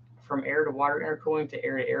to water intercooling to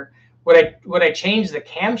air? Would I change the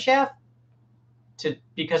camshaft to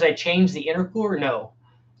because I changed the intercooler? No.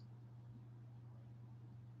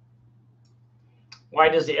 Why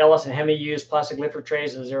does the LS and Hemi use plastic lifter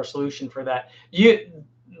trays? Is there a solution for that?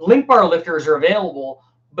 Link bar lifters are available,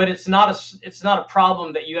 but it's not a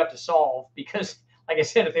problem that you have to solve because, like I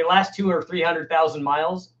said, if they last 200,000 or 300,000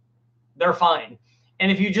 miles, they're fine. And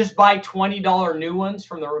if you just buy $20 new ones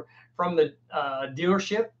from the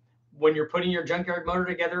dealership when you're putting your junkyard motor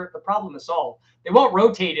together, the problem is solved. They won't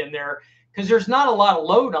rotate in there because there's not a lot of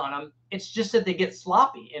load on them. It's just that they get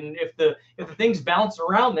sloppy, and if the things bounce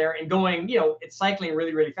around there and going, it's cycling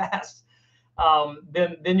really, really fast,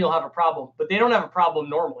 then you'll have a problem. But they don't have a problem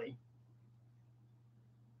normally.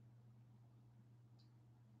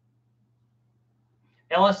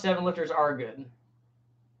 LS7 lifters are good.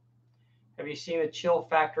 Have you seen the chill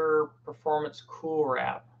factor performance cool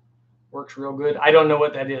wrap? Works real good. I don't know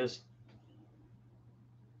what that is.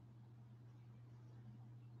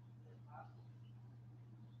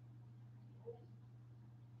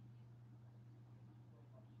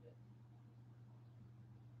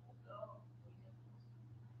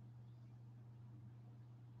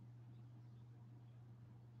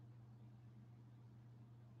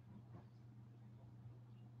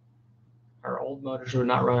 Our old motors would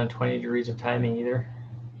not run at 20 degrees of timing either.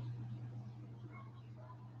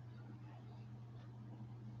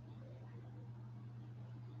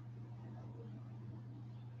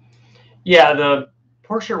 Yeah, the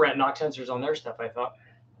Porsche rent knock sensors on their stuff, I thought.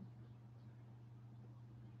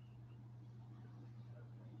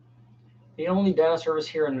 The only dyno service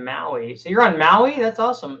here in Maui. So you're on Maui? That's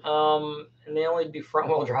awesome. And they only do front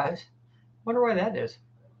wheel drives. Wonder why that is.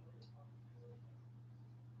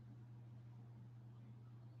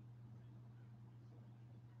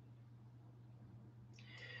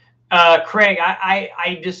 Craig,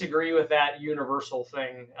 I disagree with that universal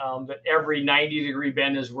thing that every 90-degree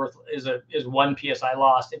bend is 1 psi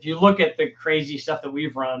lost. If you look at the crazy stuff that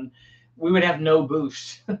we've run, we would have no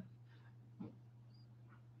boost.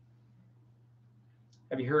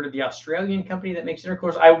 Have you heard of the Australian company that makes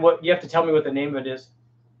intercoolers? You have to tell me what the name of it is.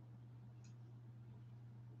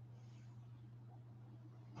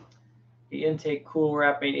 The intake cool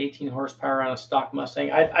wrap made 18 horsepower on a stock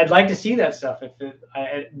Mustang. I'd like to see that stuff,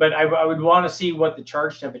 but I would want to see what the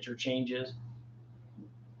charge temperature change is.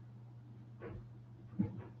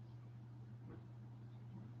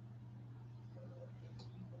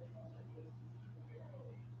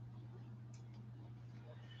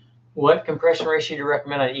 What compression ratio do you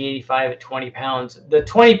recommend on E85 at 20 pounds? The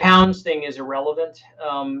 20 pounds thing is irrelevant.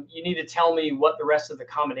 You need to tell me what the rest of the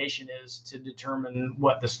combination is to determine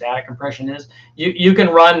what the static compression is. You can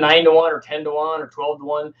run 9 to 1 or 10 to 1 or 12 to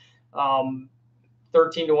 1,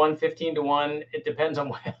 13 to 1, 15 to 1. It depends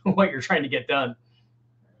on what you're trying to get done.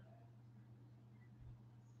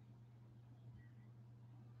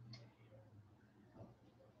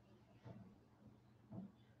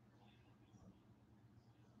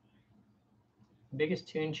 Biggest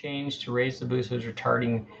tune change to raise the boost was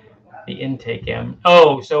retarding the intake M.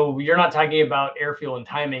 Oh, so you're not talking about air fuel and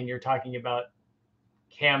timing. You're talking about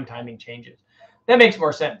cam timing changes. That makes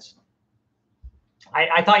more sense.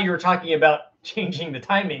 I thought you were talking about changing the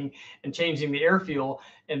timing and changing the air fuel,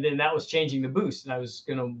 and then that was changing the boost. And I was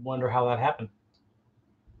going to wonder how that happened.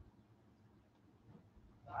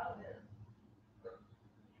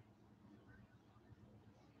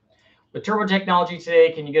 With turbo technology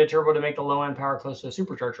today, can you get a turbo to make the low end power close to a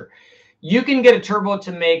supercharger? You can get a turbo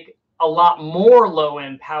to make a lot more low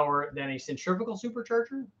end power than a centrifugal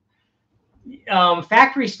supercharger.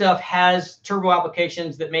 Factory stuff has turbo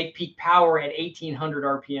applications that make peak power at 1800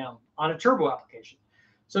 RPM on a turbo application.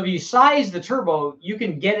 So if you size the turbo, you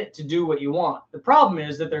can get it to do what you want. The problem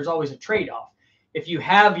is that there's always a trade-off. If you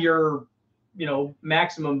have your,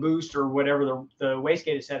 maximum boost or whatever the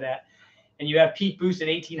wastegate is set at, and you have peak boost at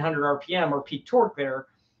 1800 RPM or peak torque there,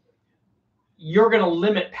 you're going to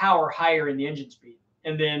limit power higher in the engine speed.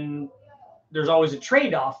 And then there's always a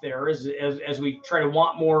trade-off there as we try to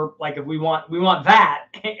want more. Like if we want that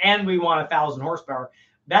and we want 1,000 horsepower,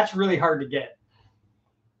 that's really hard to get.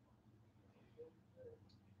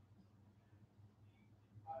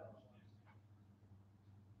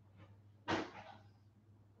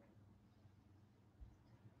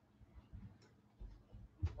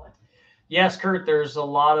 Yes, Kurt, there's a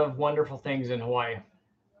lot of wonderful things in Hawaii.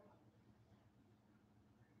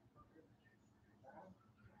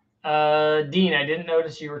 Dean, I didn't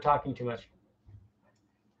notice you were talking too much.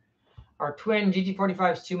 Our twin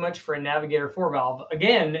GT45 is too much for a Navigator 4-valve.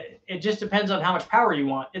 Again, it just depends on how much power you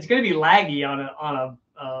want. It's going to be laggy on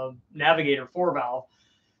a Navigator 4-valve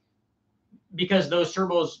because those two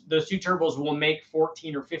turbos will make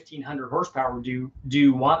 14 or 1500 horsepower. Do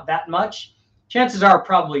you want that much? Chances are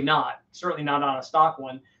probably not. Certainly not on a stock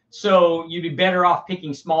one. So you'd be better off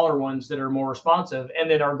picking smaller ones that are more responsive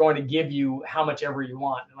and that are going to give you how much ever you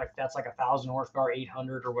want. Like that's like 1,000 horsepower,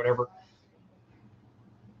 800 or whatever.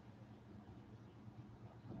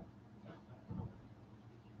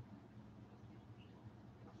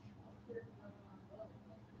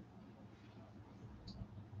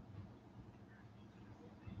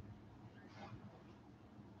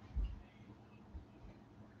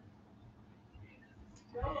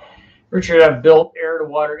 Richard, I've built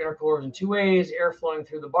air-to-water intercoolers in two ways, air flowing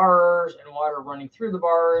through the bars and water running through the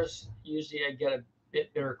bars. Usually I get a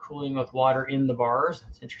bit better cooling with water in the bars.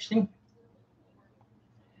 That's interesting.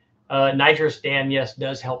 Nitrous, Dan, yes,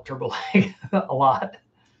 does help turbo lag a lot.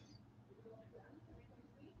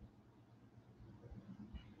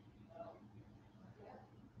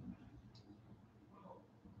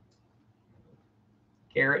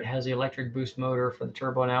 Garrett has the electric boost motor for the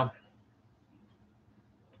turbo now.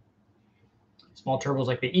 Small turbos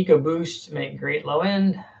like the EcoBoost make great low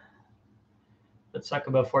end, but suck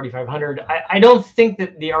above 4,500. I don't think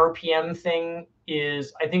that the RPM thing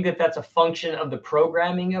is, I think that that's a function of the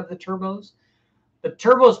programming of the turbos. The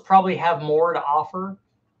turbos probably have more to offer,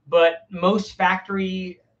 but most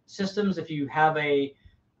factory systems, if you have a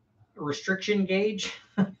restriction gauge,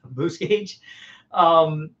 boost gauge,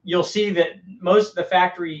 you'll see that most of the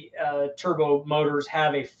factory turbo motors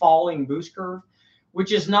have a falling boost curve,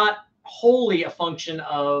 which is not wholly a function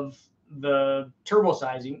of the turbo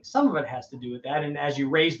sizing. Some of it has to do with that. And as you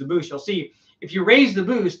raise the boost, you'll see if you raise the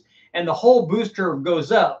boost and the whole boost curve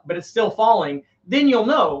goes up, but it's still falling, then you'll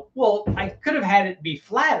know, well, I could have had it be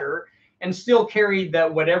flatter and still carried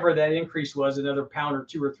that whatever that increase was, another pound or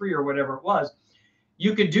 2 or 3 or whatever it was.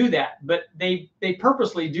 You could do that, but they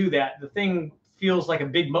purposely do that. The thing feels like a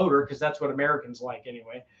big motor because that's what Americans like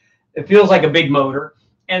anyway. It feels like a big motor.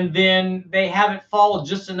 And then they have it fall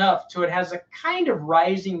just enough so it has a kind of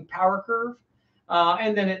rising power curve.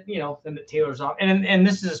 And then it, then it tailors off. And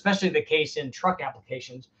this is especially the case in truck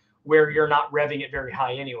applications where you're not revving it very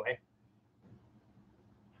high anyway.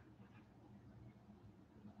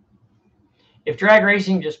 If drag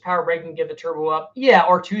racing, just power braking, get the turbo up. Yeah,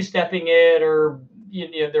 or two-stepping it, or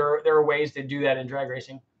there are ways to do that in drag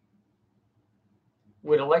racing.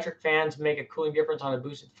 Would electric fans make a cooling difference on a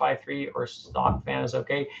boosted 5.3 or stock fan is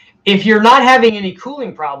okay? If you're not having any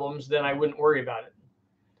cooling problems, then I wouldn't worry about it.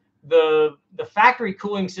 The factory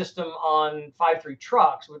cooling system on 5.3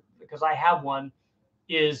 trucks, because I have one,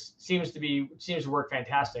 seems to work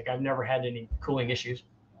fantastic. I've never had any cooling issues.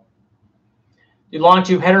 Do long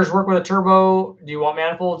tube headers work with a turbo? Do you want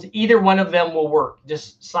manifolds? Either one of them will work.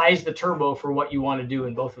 Just size the turbo for what you want to do,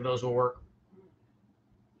 and both of those will work.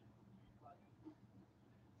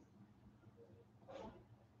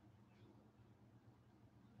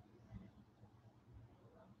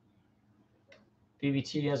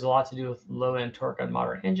 VVT has a lot to do with low-end torque on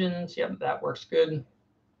modern engines. Yep, that works good.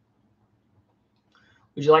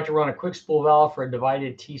 Would you like to run a quick spool valve for a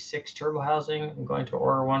divided T6 turbo housing? I'm going to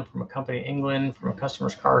order one from a company in England from a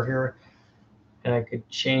customer's car here, and I could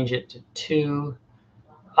change it to 2.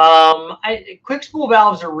 Quick spool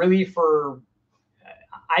valves are really for,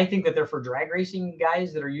 I think that they're for drag racing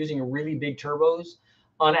guys that are using really big turbos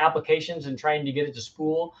on applications and trying to get it to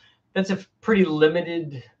spool. That's a pretty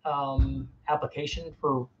limited application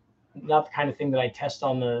for not the kind of thing that I test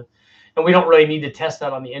on the, and we don't really need to test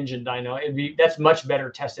that on the engine dyno. That's much better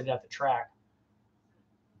tested at the track.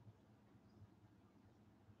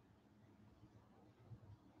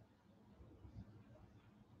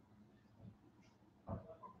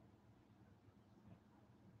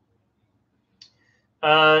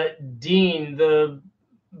 Dean, the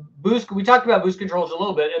boost, we talked about boost controllers a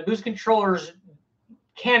little bit, and boost controllers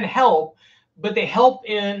can help, but they help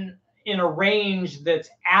in a range that's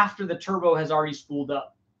after the turbo has already spooled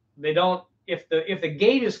up. They don't, if the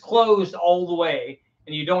gate is closed all the way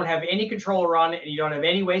and you don't have any controller on it and you don't have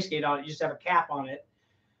any wastegate on it, you just have a cap on it,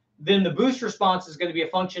 then the boost response is going to be a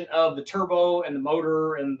function of the turbo and the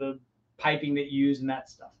motor and the piping that you use and that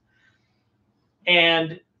stuff.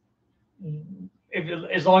 And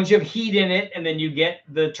as long as you have heat in it and then you get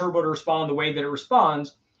the turbo to respond the way that it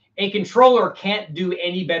responds, a controller can't do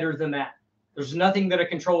any better than that. There's nothing that a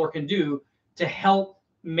controller can do to help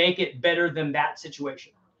make it better than that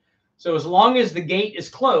situation. So as long as the gate is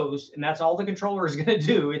closed, and that's all the controller is going to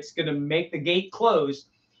do, it's going to make the gate close.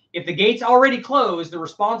 If the gate's already closed, the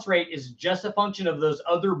response rate is just a function of those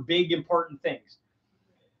other big important things.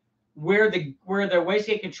 Where the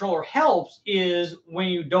wastegate controller helps is when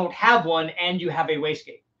you don't have one and you have a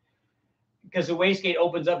wastegate, because the wastegate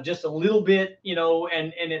opens up just a little bit, you know,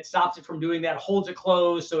 and it stops it from doing that, holds it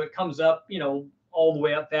closed, so it comes up, you know, all the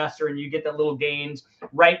way up faster, and you get that little gains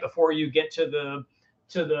right before you get to the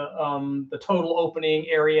total opening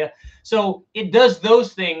area. So it does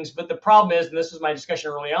those things, but the problem is, and this is my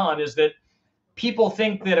discussion early on, is that people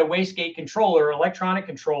think that a wastegate controller, electronic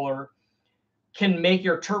controller, can make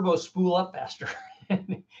your turbo spool up faster.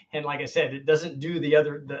 And like I said, it doesn't do the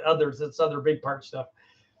other big part stuff.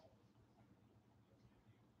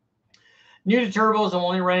 New to turbos, I'm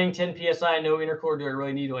only running 10 PSI, no intercooler. Do I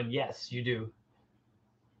really need one? Yes, you do.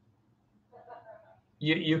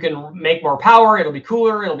 You can make more power. It'll be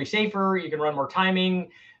cooler. It'll be safer. You can run more timing.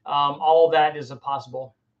 All of that is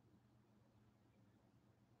possible.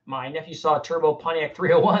 My nephew saw a turbo Pontiac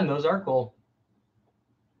 301. Those are cool.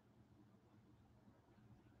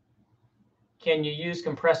 Can you use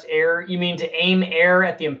compressed air? You mean to aim air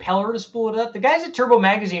at the impeller to spool it up? The guys at Turbo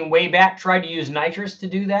Magazine way back tried to use nitrous to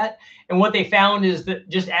do that. And what they found is that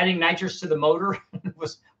just adding nitrous to the motor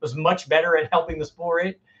was much better at helping the spool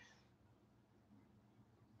rate.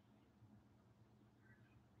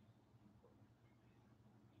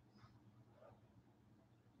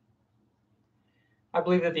 I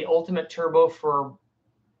believe that the ultimate turbo for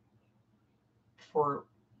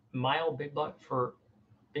mild big block, for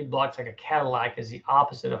big blocks like a Cadillac, is the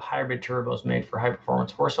opposite of hybrid turbos made for high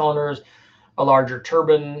performance 4 cylinders, a larger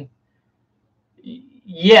turbine.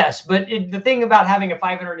 Yes, but the thing about having a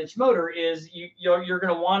 500-inch motor is you're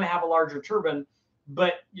going to want to have a larger turbine,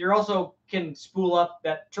 but you're also can spool up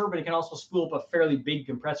that turbine. Can also spool up a fairly big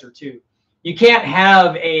compressor too. You can't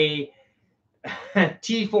have a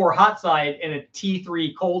T4 hot side and a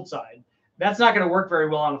T3 cold side. That's not going to work very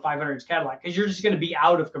well on a 500-inch Cadillac, because you're just going to be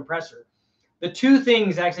out of compressor. The two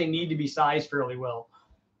things actually need to be sized fairly well.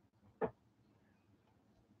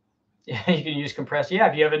 Yeah, you can use compressed. Yeah,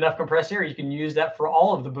 if you have enough compressed air, you can use that for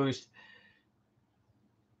all of the boost.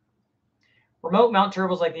 Remote mount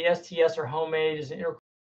turbos like the STS are homemade. Is an intercooler.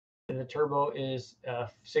 The turbo is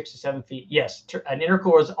 6 to 7 feet. Yes, an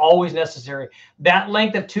intercooler is always necessary. That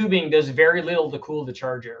length of tubing does very little to cool the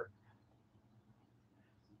charge air.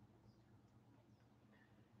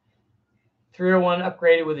 301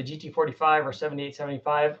 upgraded with a GT45 or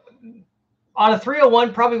 7875. On a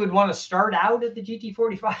 301, probably would want to start out at the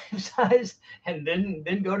GT45 size and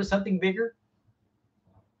then go to something bigger.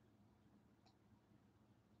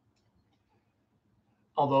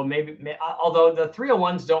 Although although the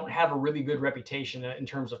 301s don't have a really good reputation in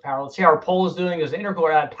terms of power. Let's see how our poll is doing. There's an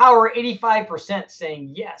intercooler add power, 85%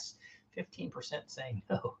 saying yes, 15% saying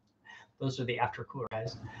no. Those are the aftercooler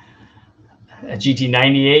guys. A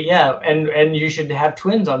GT98, yeah, and you should have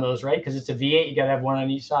twins on those, right? Because it's a V8, you got to have one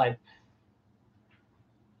on each side.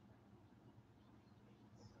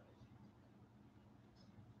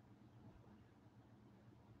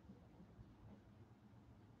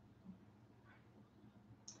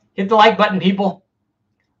 Hit the like button, people.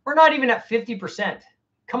 We're not even at 50%.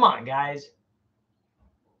 Come on, guys.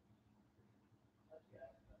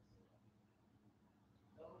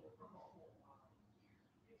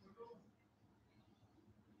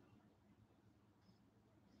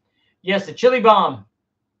 Yes, the chili bomb.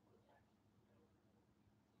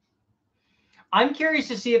 I'm curious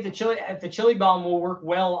to see if the chili bomb will work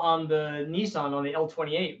well on the Nissan, on the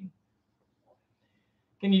L28.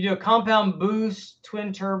 Can you do a compound boost,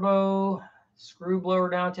 twin turbo, screw blower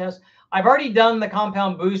down test? I've already done the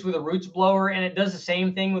compound boost with a roots blower, and it does the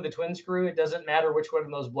same thing with the twin screw. It doesn't matter which one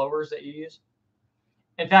of those blowers that you use.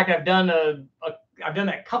 In fact, I've done that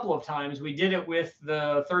a couple of times. We did it with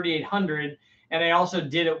the 3800, and I also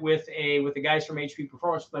did it with the guys from HP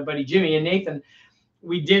Performance, with my buddy Jimmy and Nathan.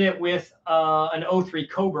 We did it with an 03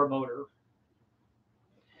 Cobra motor.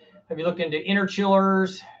 Have you looked into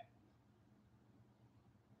intercoolers?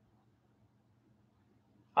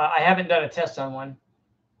 I haven't done a test on one.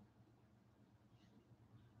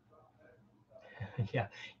 Yeah.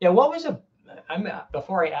 What was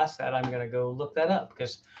before I ask that, I'm going to go look that up,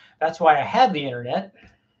 because that's why I had the internet.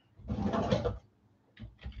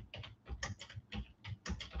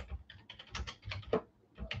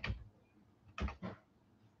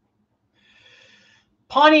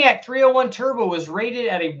 Pontiac 301 turbo was rated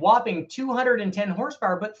at a whopping 210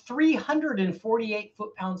 horsepower, but 348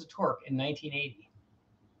 foot-pounds of torque in 1980.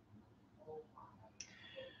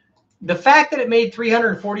 The fact that it made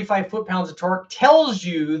 345 foot-pounds of torque tells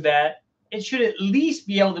you that it should at least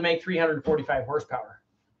be able to make 345 horsepower.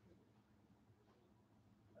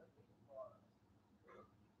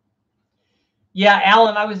 Yeah,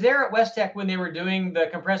 Alan, I was there at West Tech when they were doing the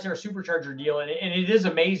compressed air supercharger deal, and it is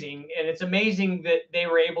amazing. And it's amazing that they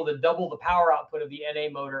were able to double the power output of the NA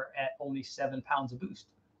motor at only 7 pounds of boost.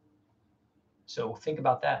 So think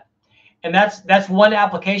about that. And that's one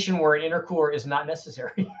application where an intercooler is not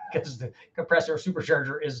necessary because the compressed air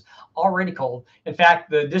supercharger is already cold. In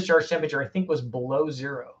fact, the discharge temperature, I think, was below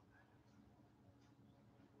 0.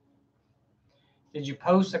 Did you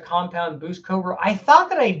post a compound boost Cobra? I thought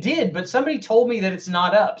that I did, but somebody told me that it's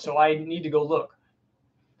not up, so I need to go look.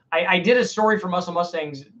 I did a story for Muscle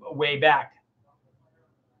Mustangs way back.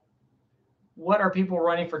 What are people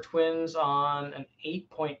running for twins on an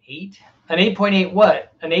 8.8? An 8.8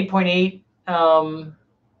 what? An 8.8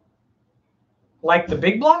 like the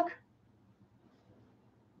big block?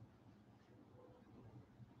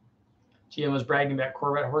 GM was bragging about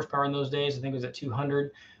Corvette horsepower in those days. I think it was at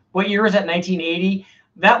 200. What year was that? 1980?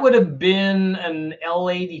 That would have been an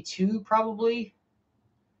L82 probably.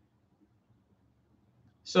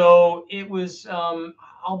 So it was,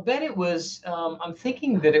 I'll bet it was, I'm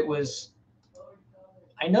thinking that it was,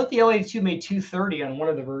 I know the L82 made 230 on one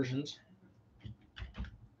of the versions.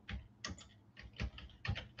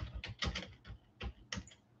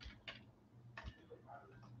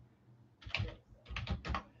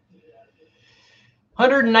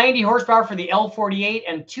 $190 horsepower for the L48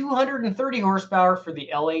 and 230 horsepower for the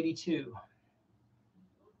L82.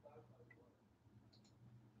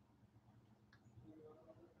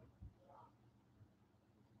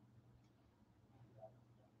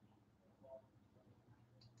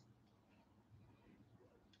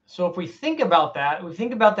 So if we think about that,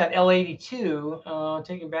 L82,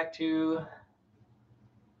 taking back to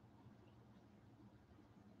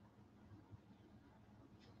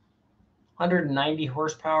 $190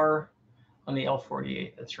 horsepower on the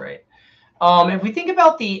L48. That's right. If we think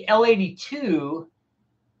about the L82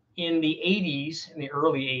 in the 80s, in the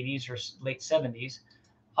early 80s or late 70s,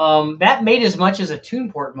 that made as much as a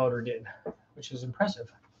tune port motor did, which is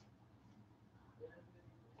impressive.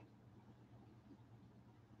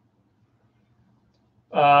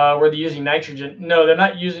 Were they using nitrogen? No, they're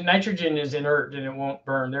not using nitrogen. Is inert and it won't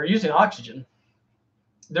burn. They're using oxygen.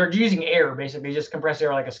 They're using air, basically, just compressed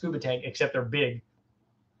air like a scuba tank, except they're big.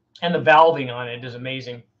 And the valving on it is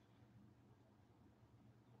amazing.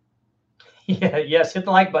 Yeah, yes, hit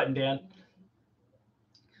the like button, Dan.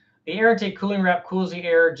 The air intake cooling wrap cools the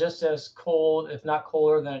air just as cold, if not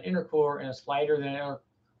colder, than an intercooler, and it's lighter than an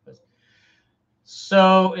intercooler.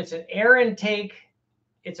 So it's an air intake.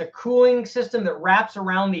 It's a cooling system that wraps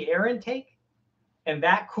around the air intake, and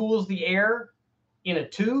that cools the air in a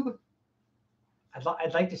tube.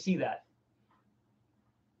 I'd like to see that.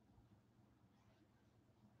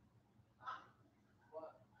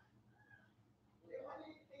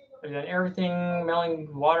 I've done everything,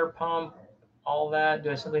 melting water pump, all that.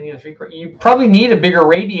 Do I simply need a 3-quart? You probably need a bigger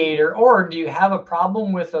radiator, or do you have a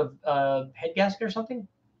problem with a head gasket or something?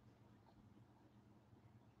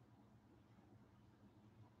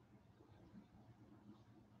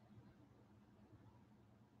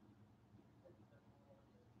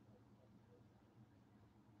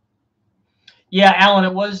 Yeah, Alan,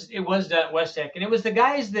 it was done at West Tech, and it was the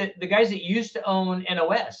guys that used to own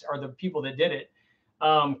NOS are the people that did it.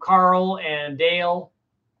 Carl and Dale.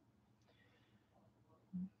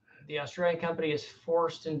 The Australian company is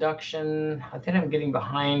Forced Induction. I think I'm getting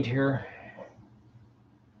behind here.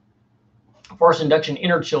 Forced Induction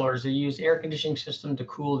interchillers. They use air conditioning system to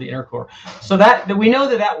cool the intercooler. So that we know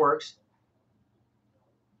that works.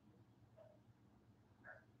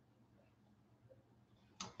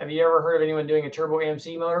 Have you ever heard of anyone doing a turbo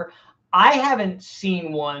AMC motor? I haven't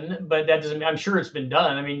seen one, but that doesn't. I'm sure it's been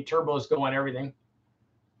done. I mean, turbos go on everything.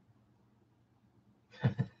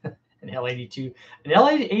 An L82. An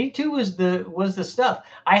L82 was the stuff.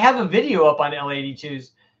 I have a video up on L82s.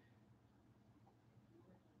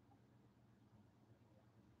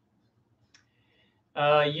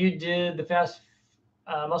 You did the fast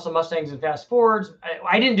Muscle Mustangs and Fast Fords.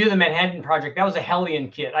 I didn't do the Manhattan Project. That was a Hellion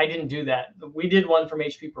kit. I didn't do that. We did one from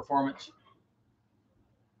HP Performance.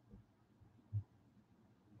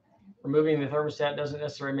 Removing the thermostat doesn't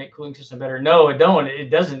necessarily make cooling system better. No, it don't. It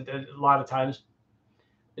doesn't a lot of times.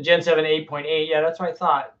 The Gen 7 8.8. Yeah, that's what I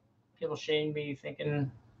thought. People shame me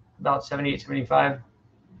thinking about 78, 75.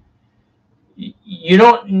 You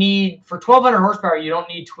don't need, for 1,200 horsepower, you don't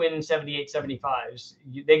need twin 78, 75s.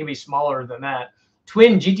 They can be smaller than that.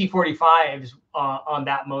 Twin GT45s on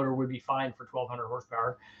that motor would be fine for 1,200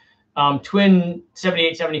 horsepower. Twin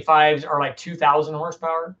 7875s are like 2,000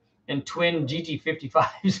 horsepower, and twin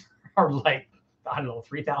GT55s are like, I don't know,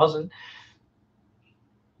 3,000.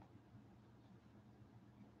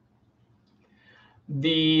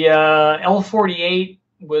 The L48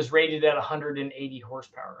 was rated at 180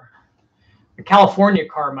 horsepower. The California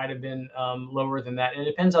car might have been lower than that. And it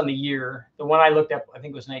depends on the year. The one I looked up, I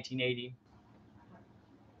think, was 1980.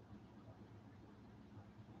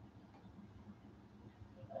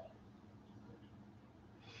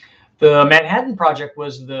 The Manhattan Project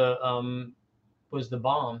was the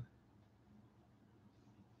bomb.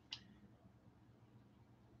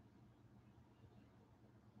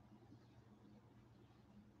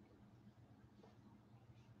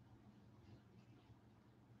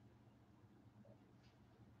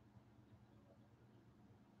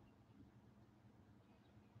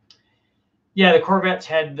 Yeah, the Corvettes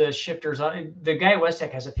had the shifters on. The guy at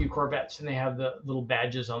Westech has a few Corvettes, and they have the little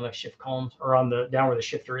badges on the shift columns, or on the down where the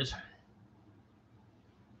shifter is.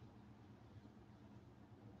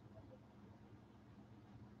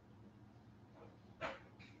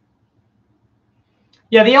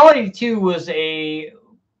 Yeah, the L82 was the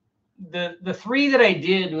three that I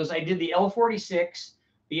did was, I did the L46,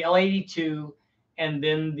 the L82, and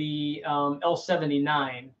then the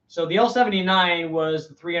L79. So the L79 was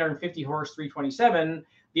the 350 horse 327.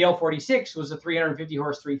 The L46 was the 350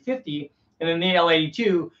 horse 350, and then the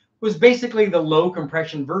L82 was basically the low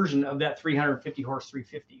compression version of that 350 horse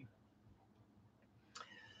 350.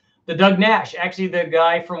 The Doug Nash, actually, the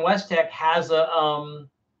guy from Westech has a, I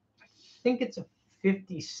think it's a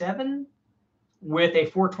 57 with a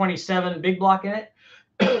 427 big block in it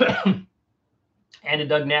and a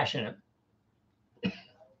Doug Nash in it.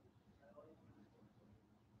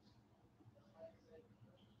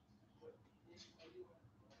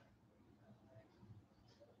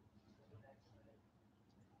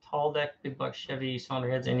 Tall deck, big block Chevy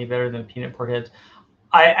cylinder heads any better than peanut port heads?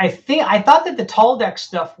 I thought that the tall deck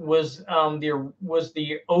stuff was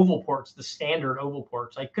the oval ports, the standard oval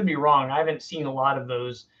ports. I could be wrong. I haven't seen a lot of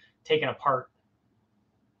those taken apart.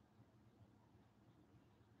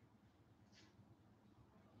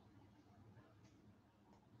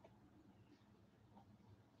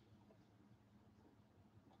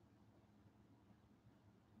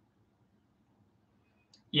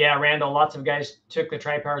 Yeah, Randall, lots of guys took the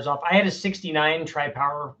tri-powers off. I had a 69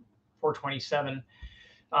 tri-power 427.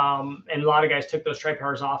 And a lot of guys took those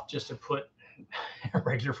tri-powers off just to put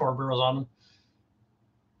regular 4 barrels on them.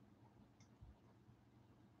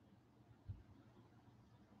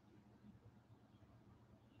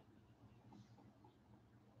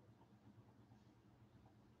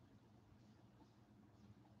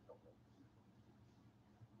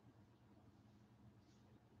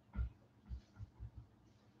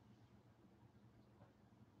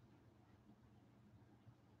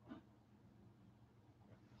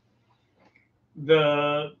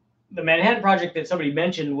 The Manhattan Project that somebody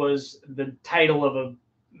mentioned was the title of a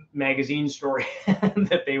magazine story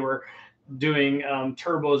that they were doing,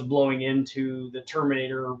 turbos blowing into the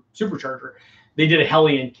Terminator supercharger. They did a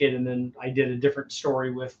Hellion kit, and then I did a different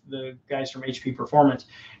story with the guys from HP Performance,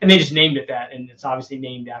 and they just named it that, and it's obviously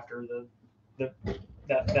named after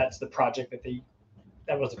that's the project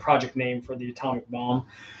that was the project name for the atomic bomb.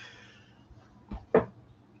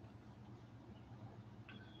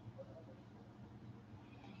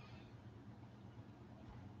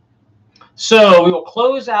 So we will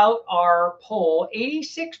close out our poll.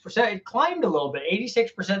 86%, it climbed a little bit.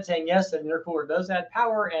 86% saying yes, that intercooler does add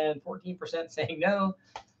power, and 14% saying no.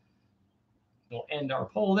 We'll end our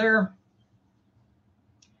poll there.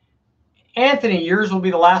 Anthony, yours will be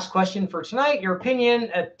the last question for tonight. Your opinion,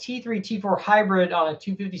 a T3 T4 hybrid on a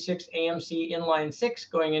 256 AMC inline 6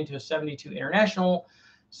 going into a 72 International,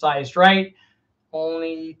 sized right,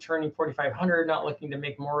 only turning 4,500, not looking to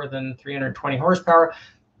make more than 320 horsepower.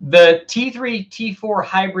 The T3 T4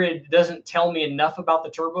 hybrid doesn't tell me enough about the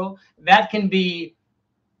turbo. That can be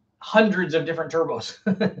hundreds of different turbos.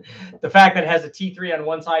 The fact that it has a T3 on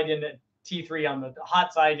one side and a T3 on the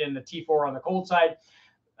hot side and the T4 on the cold side,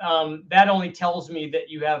 that only tells me that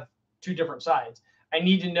you have 2 different sides. I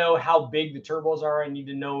need to know how big the turbos are. I need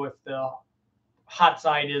to know if the hot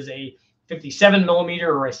side is a 57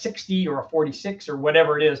 millimeter or a 60 or a 46 or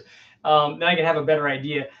whatever it is. Then I can have a better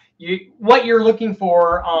idea. What you're looking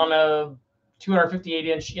for on a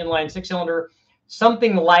 258-inch inline 6-cylinder,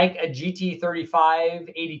 something like a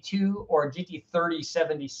GT3582 or a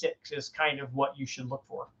GT3076 is kind of what you should look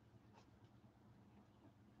for.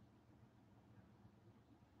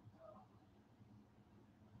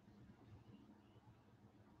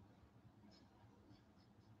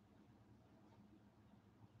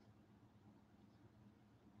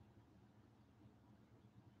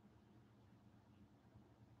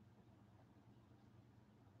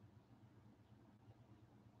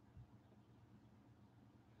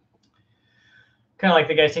 Kind of like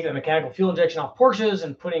the guys taking the mechanical fuel injection off Porsches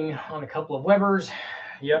and putting on a couple of Webers.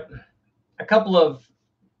 Yep. A couple of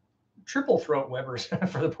triple throat Webers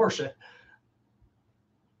for the Porsche.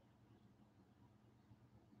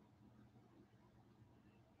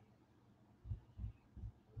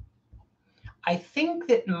 I think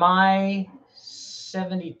that my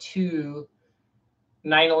 72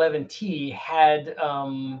 911T had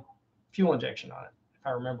fuel injection on it, if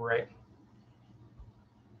I remember right.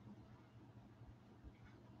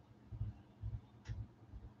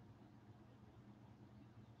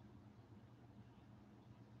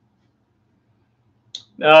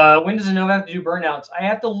 When does a Nova have to do burnouts? I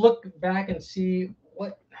have to look back and see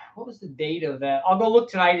what was the date of that. I'll go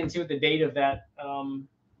look tonight and see what the date of that,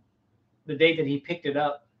 the date that he picked it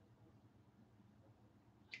up.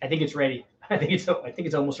 I think it's ready. I think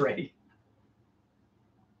it's almost ready.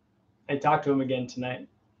 I talked to him again tonight.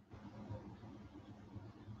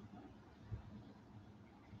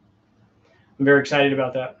 I'm very excited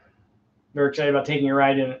about that. Very excited about taking a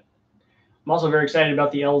ride in it. I'm also very excited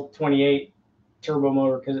about the L28 turbo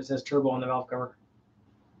motor because it says turbo on the valve cover.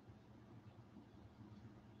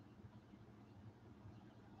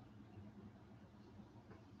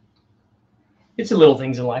 It's the little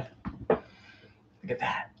things in life. Look at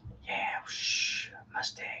that. Yeah. Whoosh.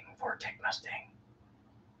 Mustang. Vortec Mustang.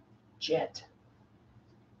 Jet.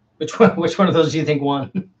 Which one of those do you think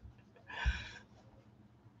won?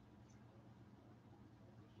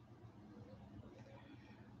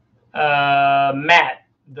 Matt.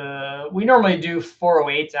 We normally do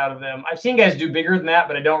 408s out of them. I've seen guys do bigger than that,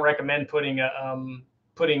 but I don't recommend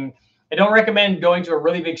I don't recommend going to a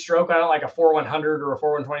really big stroke on it, like a 4100 or a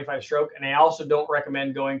 4125 stroke, and I also don't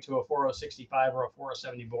recommend going to a 4065 or a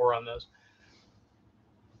 4070 bore on those.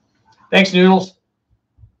 Thanks, Noodles.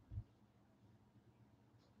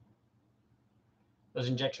 Those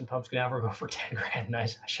injection pumps can never go for 10 grand.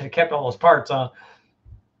 Nice. I should have kept all those parts, huh?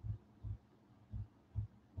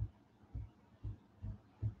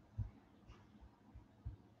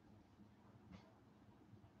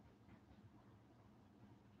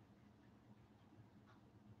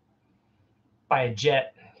 Buy a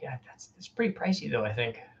jet. Yeah, that's pretty pricey though, I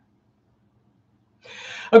think.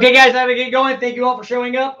 Okay, guys, I have to get going. Thank you all for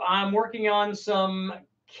showing up. I'm working on some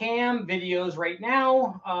cam videos right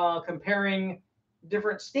now, comparing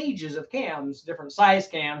different stages of cams, different size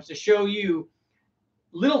cams, to show you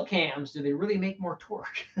little cams. Do they really make more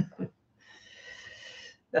torque?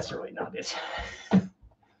 That's really not it.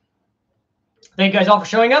 Thank you guys all for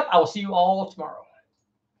showing up. I will see you all tomorrow.